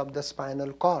canal of the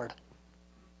spinal cord.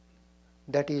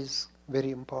 That is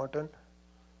very important.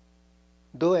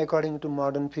 Though according to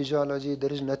modern physiology,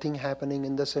 there is nothing happening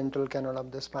in the central canal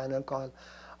of the spinal cord.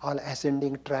 All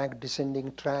ascending tract,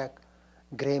 descending tract,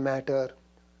 gray matter,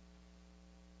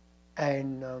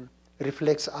 and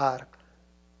reflex arc.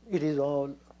 It is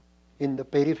all in the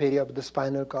periphery of the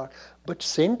spinal cord. But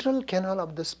central canal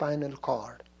of the spinal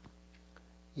cord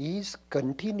is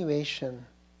continuation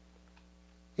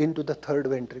into the third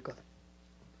ventricle.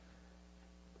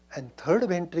 And third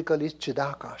ventricle is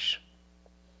Chidakash.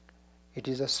 It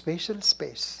is a special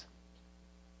space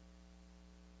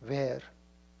where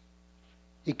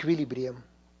equilibrium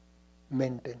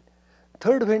maintained.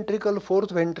 Third ventricle,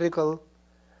 fourth ventricle,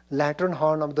 lateral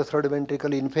horn of the third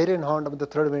ventricle, inferior horn of the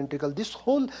third ventricle, this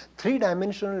whole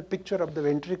three-dimensional picture of the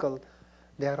ventricle,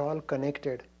 they are all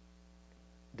connected.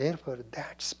 Therefore,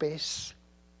 that space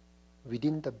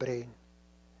within the brain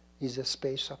is a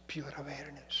space of pure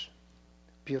awareness,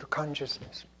 pure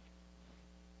consciousness.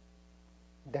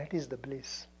 That is the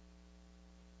bliss.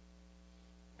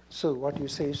 So what you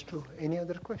say is true. Any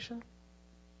other question?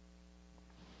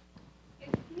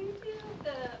 If you do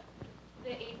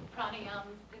the 8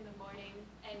 pranayams in the morning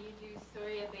and you do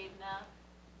Surya Vedana,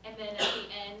 and then at the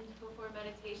end, before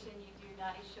meditation, you do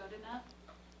Nadi Shodhana,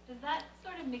 does that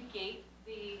sort of negate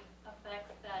the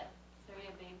effects that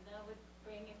Surya Vedana would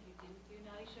bring if you didn't do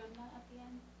Nadi Shodhana at the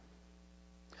end?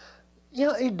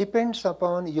 Yeah, it depends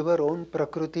upon your own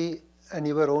Prakriti and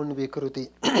your own Vikruti.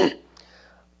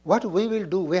 What we will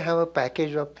do, we have a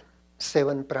package of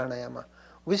 7 pranayama.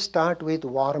 We start with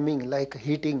warming, like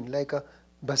heating, like a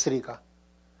Basrika.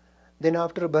 Then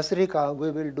after Basrika, we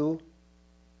will do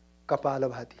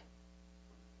Kapalabhati.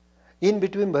 In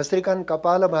between Basrika and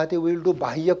Kapalabhati, we will do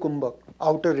Bahya Kumbhak,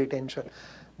 outer retention.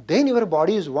 Then your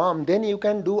body is warm, then you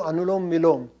can do Anulom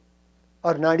Milom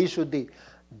or Nadi Shuddhi.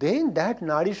 Then that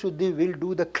Nadi Shuddhi will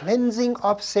do the cleansing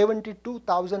of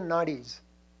 72,000 nadis.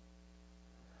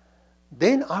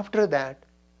 Then after that,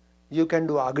 you can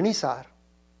do Agnisar,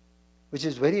 which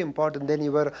is very important. Then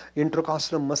your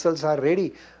intercostal muscles are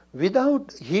ready.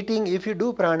 Without heating, if you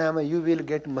do pranayama, you will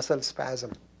get muscle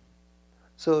spasm.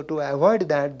 So to avoid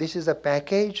that, this is a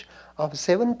package of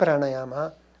 7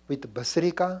 pranayama with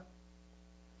Basrika,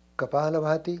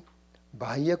 Kapalabhati,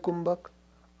 Bahya Kumbhak,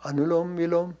 Anulom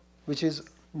Vilom, which is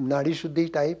Nadi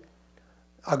Shuddhi type,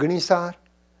 Agnisar,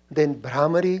 then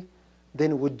Brahmari,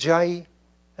 then Ujjayi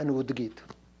and Udgit.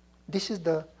 This is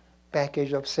the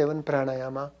package of 7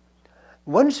 pranayama.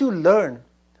 Once you learn,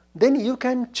 then you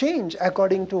can change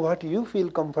according to what you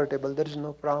feel comfortable. There is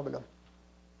no problem.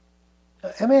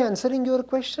 Am I answering your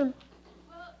question?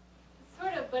 Well,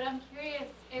 sort of, but I'm curious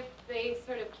if they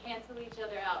sort of cancel each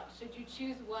other out. Should you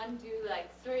choose one, do like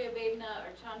Surya Vedana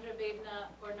or Chandra Vedana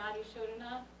or Nadi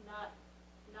Shodhana, not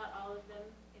all of them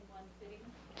in one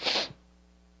sitting?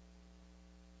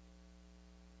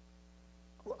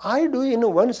 I do in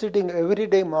one sitting every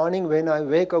day morning when I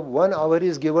wake up. 1 hour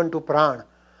is given to pran.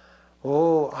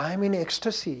 Oh, I am in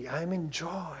ecstasy, I am in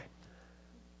joy,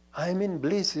 I am in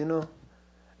bliss,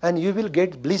 And you will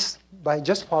get bliss by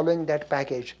just following that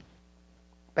package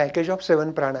of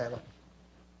 7 pranayama.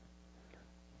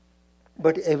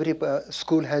 But every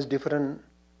school has different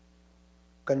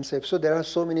concepts. So there are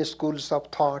so many schools of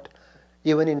thought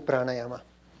even in pranayama.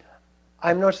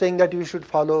 I'm not saying that you should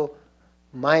follow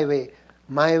my way.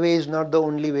 My way is not the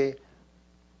only way.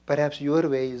 Perhaps your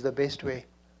way is the best way.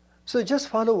 So just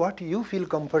follow what you feel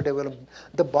comfortable.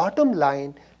 The bottom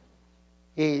line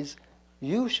is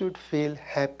you should feel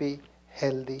happy,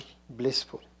 healthy,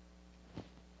 blissful.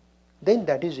 Then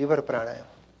that is your pranayama.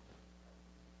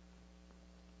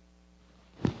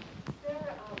 Is there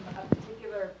a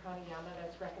particular pranayama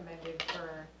that's recommended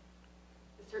for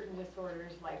certain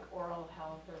disorders like oral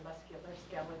health or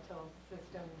musculoskeletal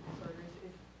system disorders?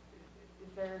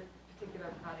 Is there particular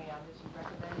pranayamas you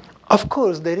recommend? Of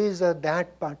course, there is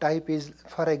that type is,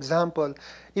 for example,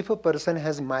 if a person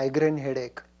has migraine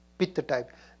headache, pitta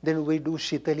type, then we do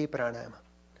Shitali pranayama.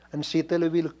 And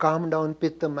Shitali will calm down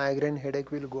pitta, migraine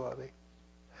headache will go away.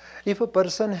 If a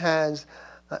person has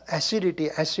acidity,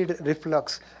 acid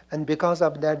reflux, and because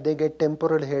of that they get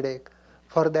temporal headache,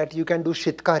 for that you can do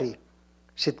Shitkari.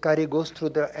 Shitkari goes through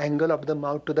the angle of the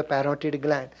mouth to the parotid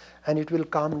gland and it will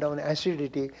calm down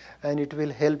acidity and it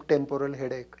will help temporal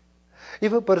headache.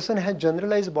 If a person has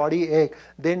generalized body ache,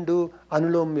 then do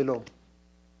Anulom Milom.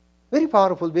 Very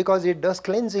powerful because it does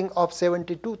cleansing of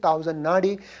 72,000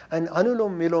 nadi, and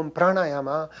Anulom Milom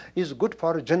Pranayama is good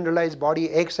for generalized body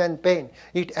aches and pain.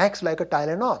 It acts like a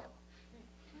Tylenol.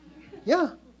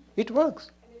 Yeah, it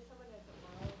works. And if someone has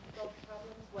oral health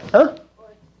problems, what, Huh?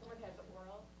 or if someone has oral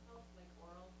health, like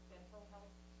oral dental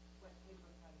health, what type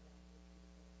of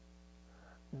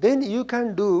pranayama? Then you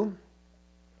can do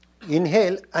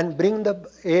inhale and bring the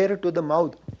air to the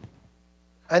mouth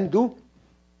and do,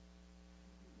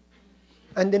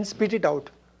 and then spit it out.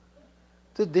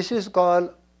 So this is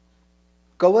called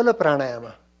Kavala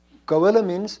Pranayama. Kavala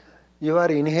means you are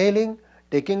inhaling,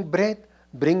 taking breath,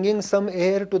 bringing some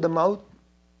air to the mouth,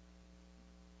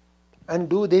 and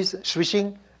do this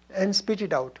swishing and spit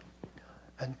it out.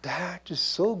 And that is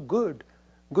so good.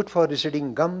 Good for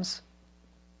receding gums,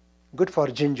 good for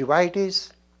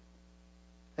gingivitis,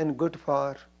 and good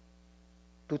for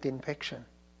tooth infection.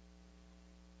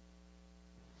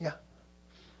 Yeah.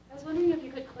 I was wondering if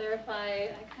you could clarify,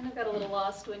 I kind of got a little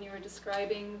lost when you were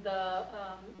describing the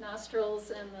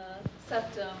nostrils and the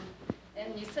septum,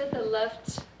 and you said the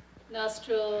left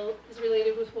nostril is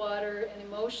related with water and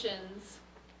emotions,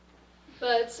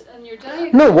 but on your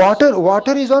diagram... No,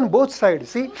 water is on both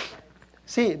sides.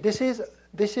 See, this is,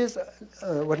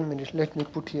 1 minute, let me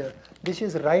put here. This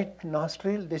is right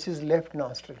nostril, this is left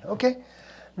nostril, okay?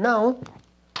 Now,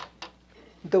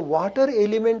 the water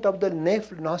element of the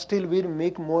left nostril will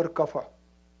make more kapha.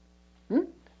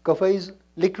 Kapha is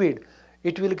liquid.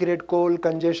 It will create cold,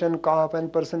 congestion, cough,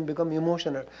 and person become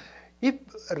emotional. If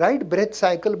right breath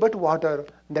cycle but water,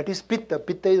 that is pitta.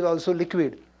 Pitta is also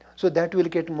liquid. So that will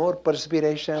get more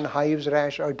perspiration, hives,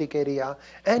 rash, urticaria,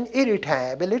 and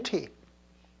irritability.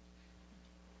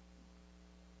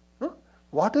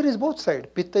 Water is both sides.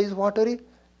 Pitta is watery,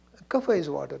 kapha is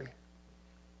watery.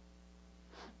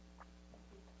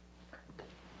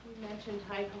 You mentioned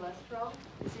high cholesterol.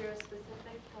 Is there a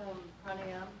specific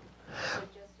pranayama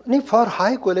suggested? For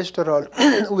high cholesterol,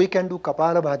 we can do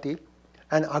Kapalabhati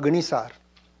and Agnisar.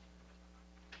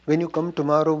 When you come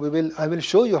tomorrow, I will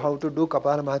show you how to do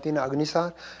Kapalabhati and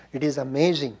Agnisar. It is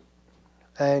amazing.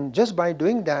 And just by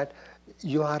doing that,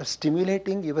 you are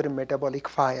stimulating your metabolic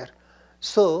fire.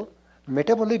 So,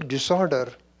 metabolic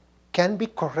disorder can be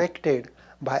corrected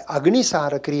by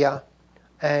Agnisara Kriya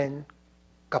and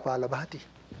Kapalabhati.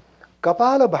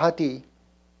 Kapalabhati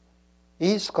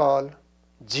is called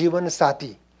Jivan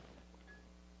Sati,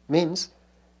 means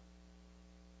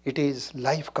it is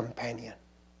life companion.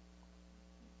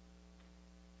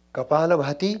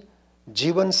 Kapalabhati,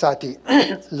 Jivan Sati,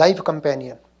 life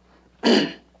companion.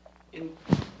 When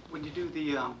you do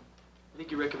the, I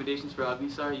think your recommendations for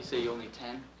Agnisar, you say only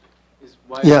 10.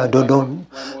 Yeah, don't.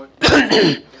 Why more?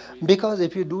 Because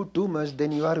if you do too much,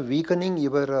 then you are weakening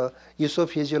your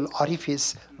esophageal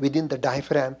orifice within the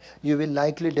diaphragm. You will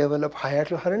likely develop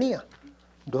hiatal hernia.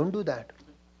 Don't do that.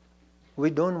 We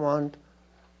don't want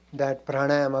that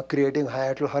pranayama creating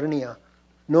hiatal hernia.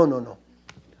 No.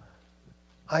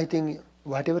 I think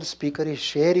whatever speaker is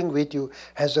sharing with you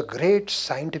has a great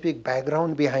scientific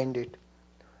background behind it.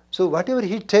 So whatever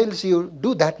he tells you,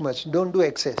 do that much. Don't do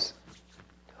excess.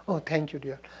 Oh, thank you,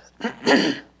 dear.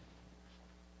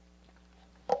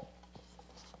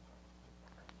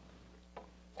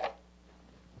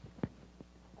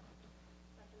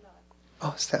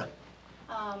 Oh, Sam.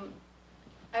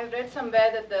 I've read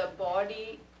somewhere that the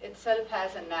body itself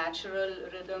has a natural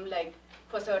rhythm, like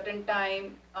for certain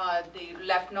time, the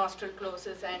left nostril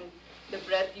closes and the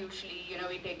breath usually,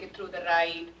 we take it through the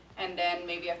right, and then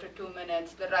maybe after 2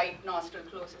 minutes, the right nostril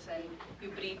closes and you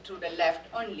breathe through the left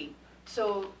only.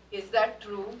 So is that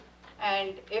true?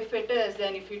 And if it is,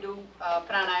 then if you do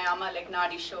pranayama like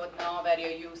Nadi Shodhana, where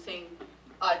you're using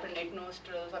alternate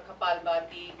nostrils or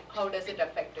Kapalbhati, how does it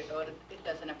affect it, or it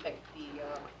doesn't affect the...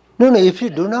 No, if you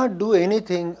do not do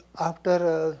anything,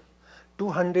 after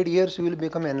 200 years you will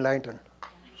become enlightened.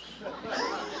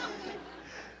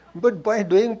 But by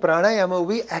doing pranayama,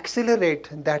 we accelerate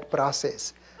that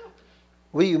process.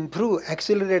 We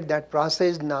accelerate that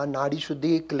process, Nadi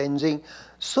Shuddhi, cleansing.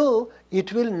 So,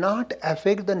 it will not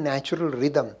affect the natural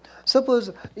rhythm.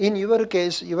 Suppose, in your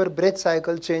case, your breath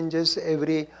cycle changes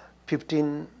every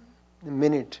 15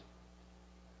 minutes.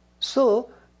 So,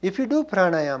 if you do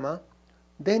pranayama,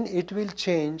 then it will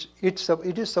change. It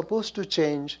is supposed to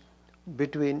change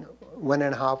between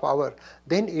 1.5 hours.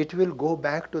 Then it will go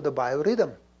back to the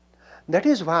biorhythm. That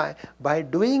is why, by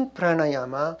doing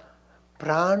pranayama,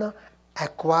 prana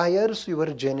acquires your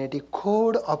genetic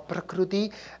code of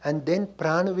Prakriti, and then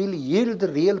prana will yield the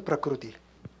real Prakriti.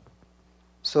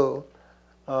 So,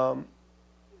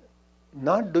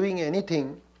 not doing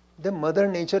anything, the Mother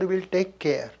Nature will take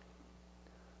care.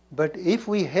 But if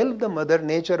we help the mother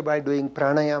nature by doing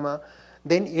pranayama,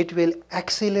 then it will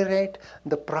accelerate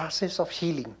the process of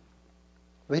healing.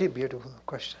 Very beautiful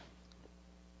question.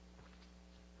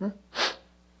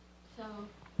 So,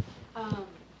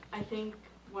 I think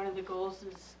one of the goals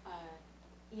is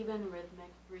even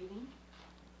rhythmic breathing,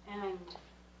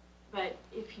 but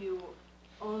if you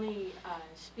only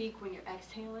speak when you're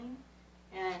exhaling,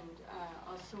 and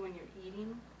also when you're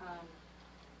eating,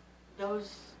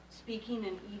 those speaking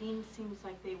and eating seems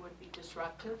like they would be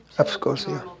disruptive to Of course,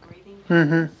 normal breathing.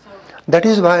 Mhm. So That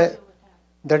is how do you why deal with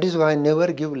that? that is why never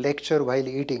give lecture while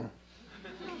eating.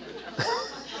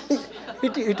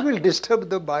 it will disturb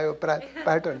the bio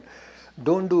pattern.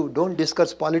 Don't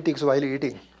discuss politics while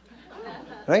eating.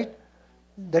 Right?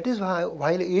 That is why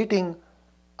while eating,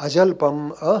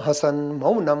 ajalpam, ahasan,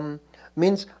 maunam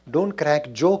means don't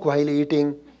crack joke while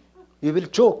eating. You will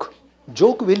choke.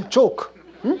 Joke will choke.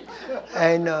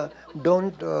 And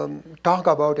don't talk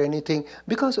about anything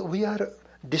because we are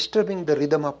disturbing the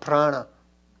rhythm of prana.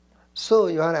 So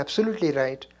you are absolutely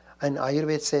right. And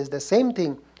Ayurveda says the same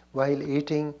thing. While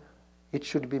eating, it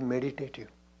should be meditative.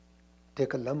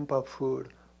 Take a lump of food,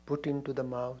 put into the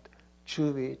mouth,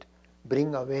 chew it,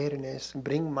 bring awareness,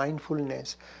 bring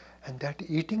mindfulness, and that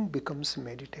eating becomes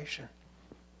meditation.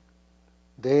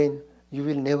 Then you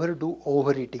will never do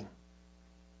overeating.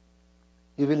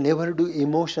 You will never do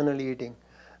emotional eating.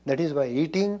 That is why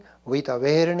eating with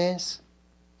awareness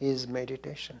is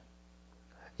meditation.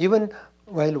 Even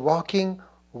while walking,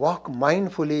 walk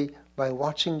mindfully by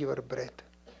watching your breath.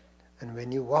 And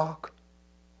when you walk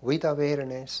with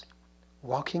awareness,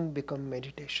 walking becomes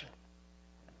meditation.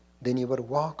 Then your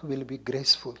walk will be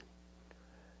graceful.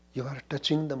 You are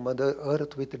touching the Mother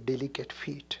Earth with delicate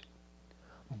feet.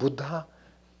 Buddha,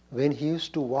 when he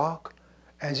used to walk,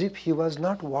 as if he was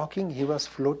not walking, he was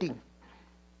floating.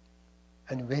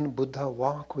 And when Buddha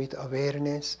walked with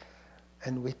awareness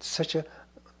and with such a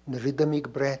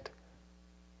rhythmic breath,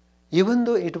 even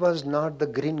though it was not the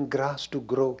green grass to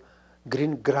grow,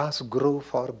 green grass grew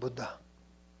for Buddha.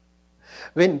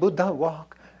 When Buddha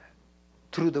walked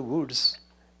through the woods,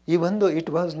 even though it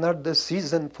was not the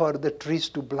season for the trees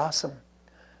to blossom,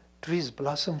 trees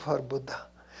blossom for Buddha.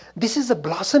 This is the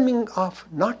blossoming of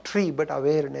not tree but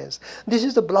awareness. This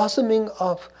is the blossoming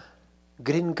of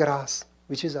green grass,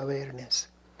 which is awareness.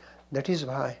 That is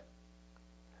why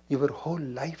your whole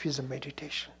life is a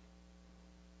meditation.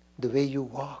 The way you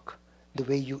walk, the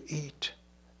way you eat,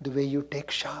 the way you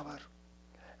take shower.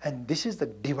 And this is the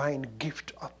divine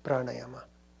gift of pranayama.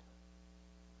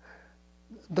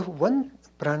 The one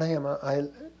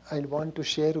pranayama I'll want to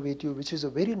share with you, which is a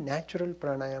very natural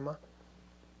pranayama.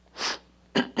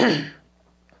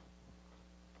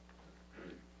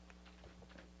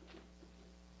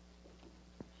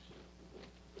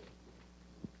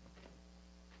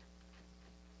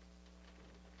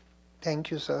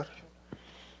 Thank you, sir.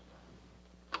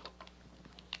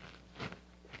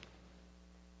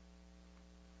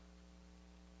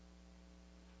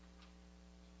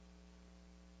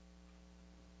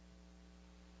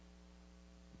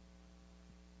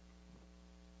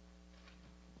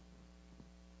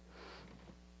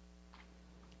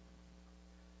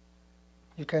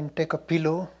 You can take a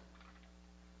pillow .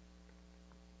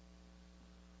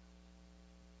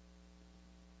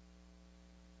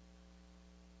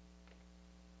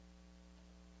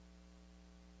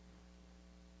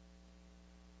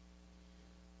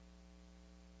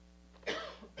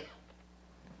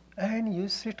 And you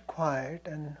sit quiet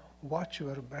and watch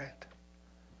your breath.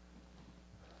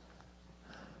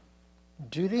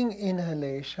 During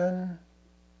inhalation,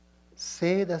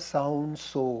 say the sound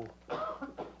so.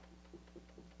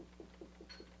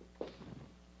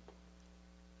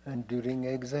 And during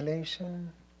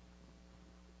exhalation,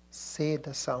 say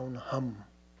the sound hum.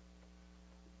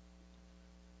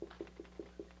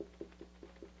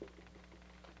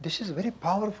 This is very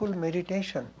powerful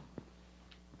meditation.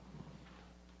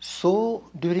 So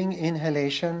during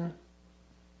inhalation,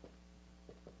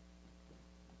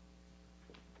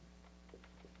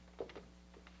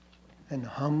 and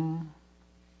hum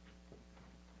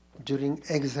during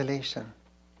exhalation.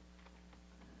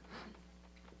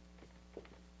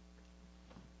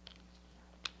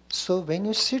 So when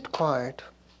you sit quiet,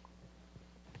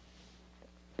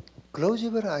 close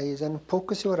your eyes and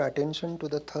focus your attention to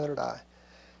the third eye.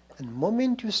 And the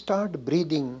moment you start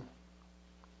breathing,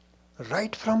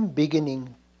 right from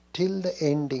beginning till the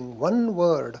ending, one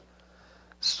word,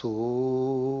 so,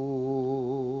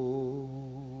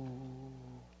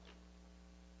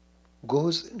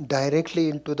 goes directly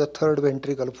into the third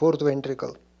ventricle, fourth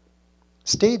ventricle.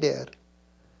 Stay there.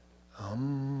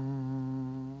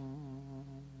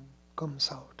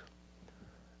 Comes out.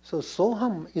 So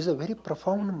Soham is a very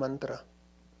profound mantra.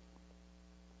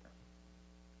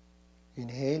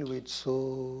 Inhale with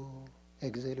So,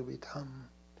 exhale with Hum.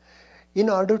 In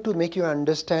order to make you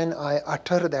understand, I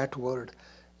utter that word.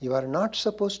 You are not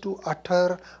supposed to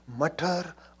utter,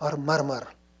 mutter or murmur.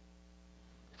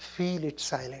 Feel it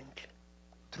silently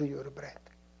through your breath.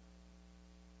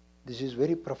 This is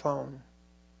very profound,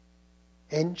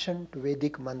 ancient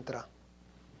Vedic mantra.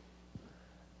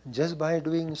 Just by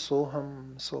doing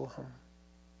Soham, Soham,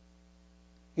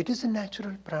 it is a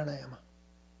natural pranayama.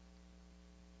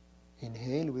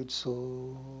 Inhale with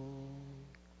So,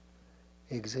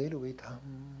 exhale with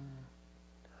Hum.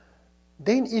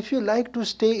 Then if you like to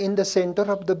stay in the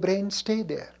center of the brain, stay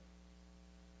there.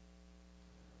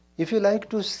 If you like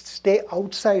to stay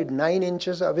outside 9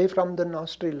 inches away from the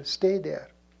nostril, stay there.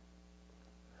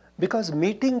 Because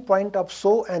meeting point of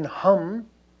So and Hum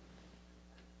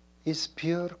is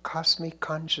pure cosmic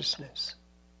consciousness.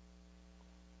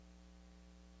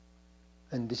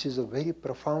 And this is a very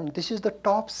profound, this is the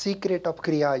top secret of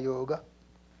Kriya Yoga.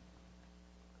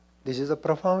 This is a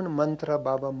profound mantra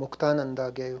Baba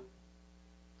Muktananda gave.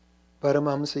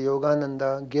 Paramahamsa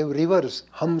Yogananda gave reverse,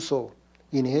 Hum So.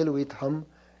 Inhale with Hum,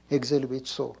 exhale with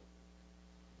So.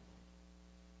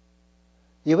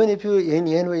 Even if you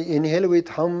inhale with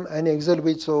Hum and exhale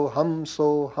with So, Hum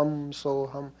So, Hum So,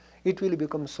 Hum, it will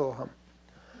become So Hum.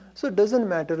 So it doesn't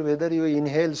matter whether you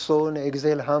inhale So and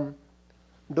exhale Hum.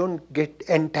 Don't get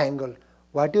entangled.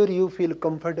 Whatever you feel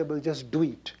comfortable, just do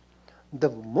it. The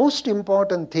most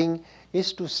important thing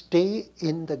is to stay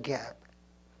in the gap.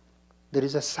 There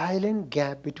is a silent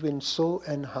gap between So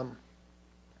and Hum.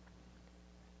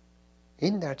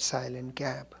 In that silent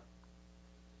gap,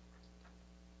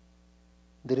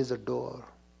 there is a door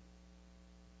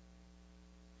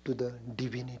to the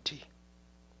divinity,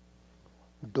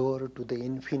 door to the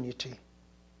infinity,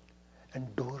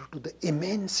 and door to the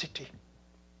immensity.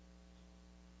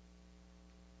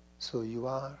 So you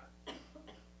are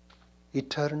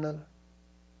eternal,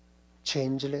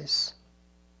 changeless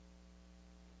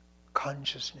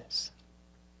consciousness.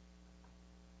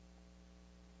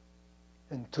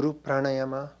 And through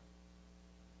pranayama,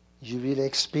 you will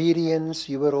experience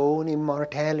your own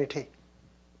immortality.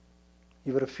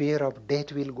 Your fear of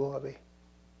death will go away.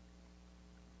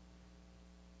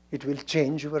 It will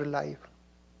change your life.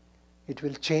 It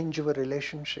will change your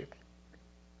relationship.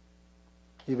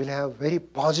 You will have very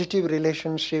positive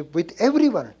relationship with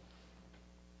everyone.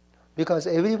 Because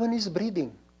everyone is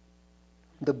breathing.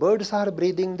 The birds are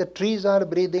breathing, the trees are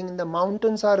breathing, the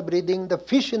mountains are breathing, the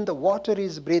fish in the water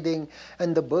is breathing,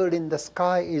 and the bird in the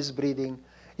sky is breathing.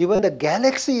 Even the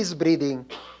galaxy is breathing.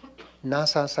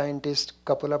 NASA scientists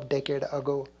couple of decades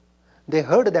ago, they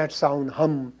heard that sound,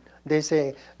 hum. They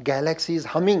say galaxy is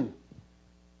humming.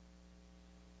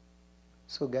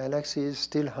 So galaxy is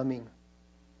still humming.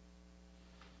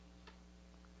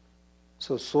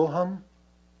 So Soham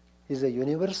is a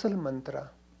universal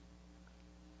mantra.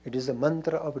 It is a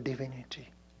mantra of divinity.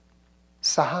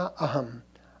 Saha aham,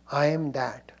 I am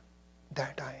that I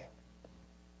am.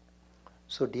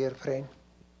 So dear friend,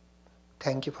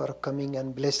 thank you for coming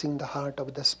and blessing the heart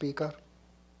of the speaker.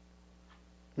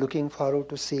 Looking forward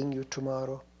to seeing you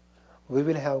tomorrow. We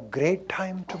will have great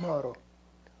time tomorrow.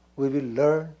 We will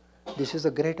learn. This is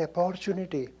a great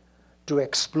opportunity to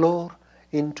explore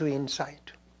into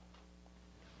insight.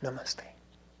 Namaste.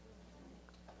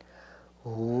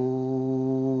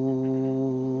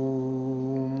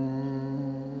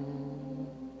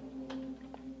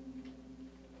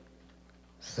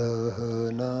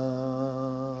 Sahana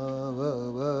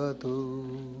vavatu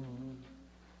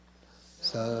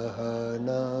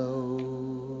sahanau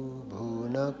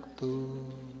bhunaktu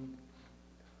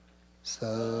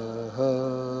saha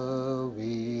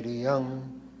viryam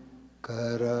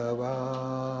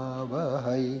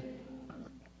karavavahai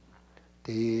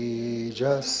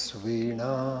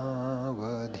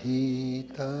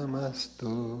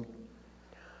tejasvinavadhitamastu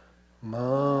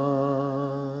ma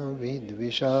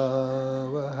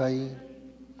vidvishavahai.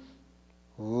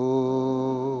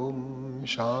 Om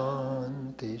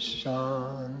Shanti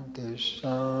Shanti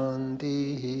Shanti.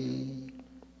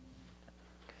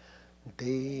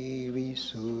 Devi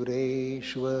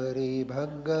Sureshwari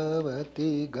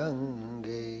Bhagavati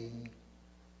Gange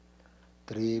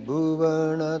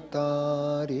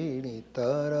Tribhuvanatarini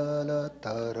Tarala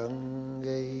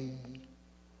Tarange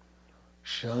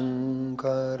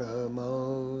Shankara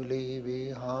Mauli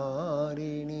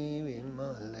Viharini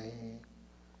Vimale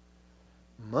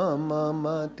Mama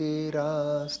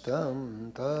Matirastam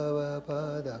Tava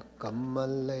Pada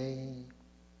Kamale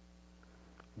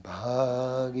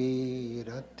Bhagirathi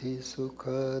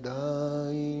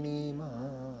सुखदायिनी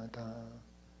माता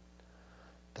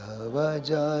तव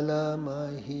जल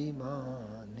महिमा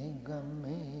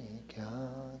निगमे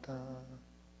ख्याता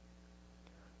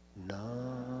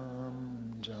नाम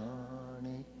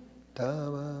जाने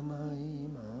तव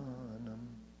महिमानम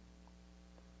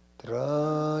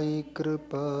त्रायि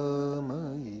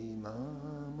कृपामयि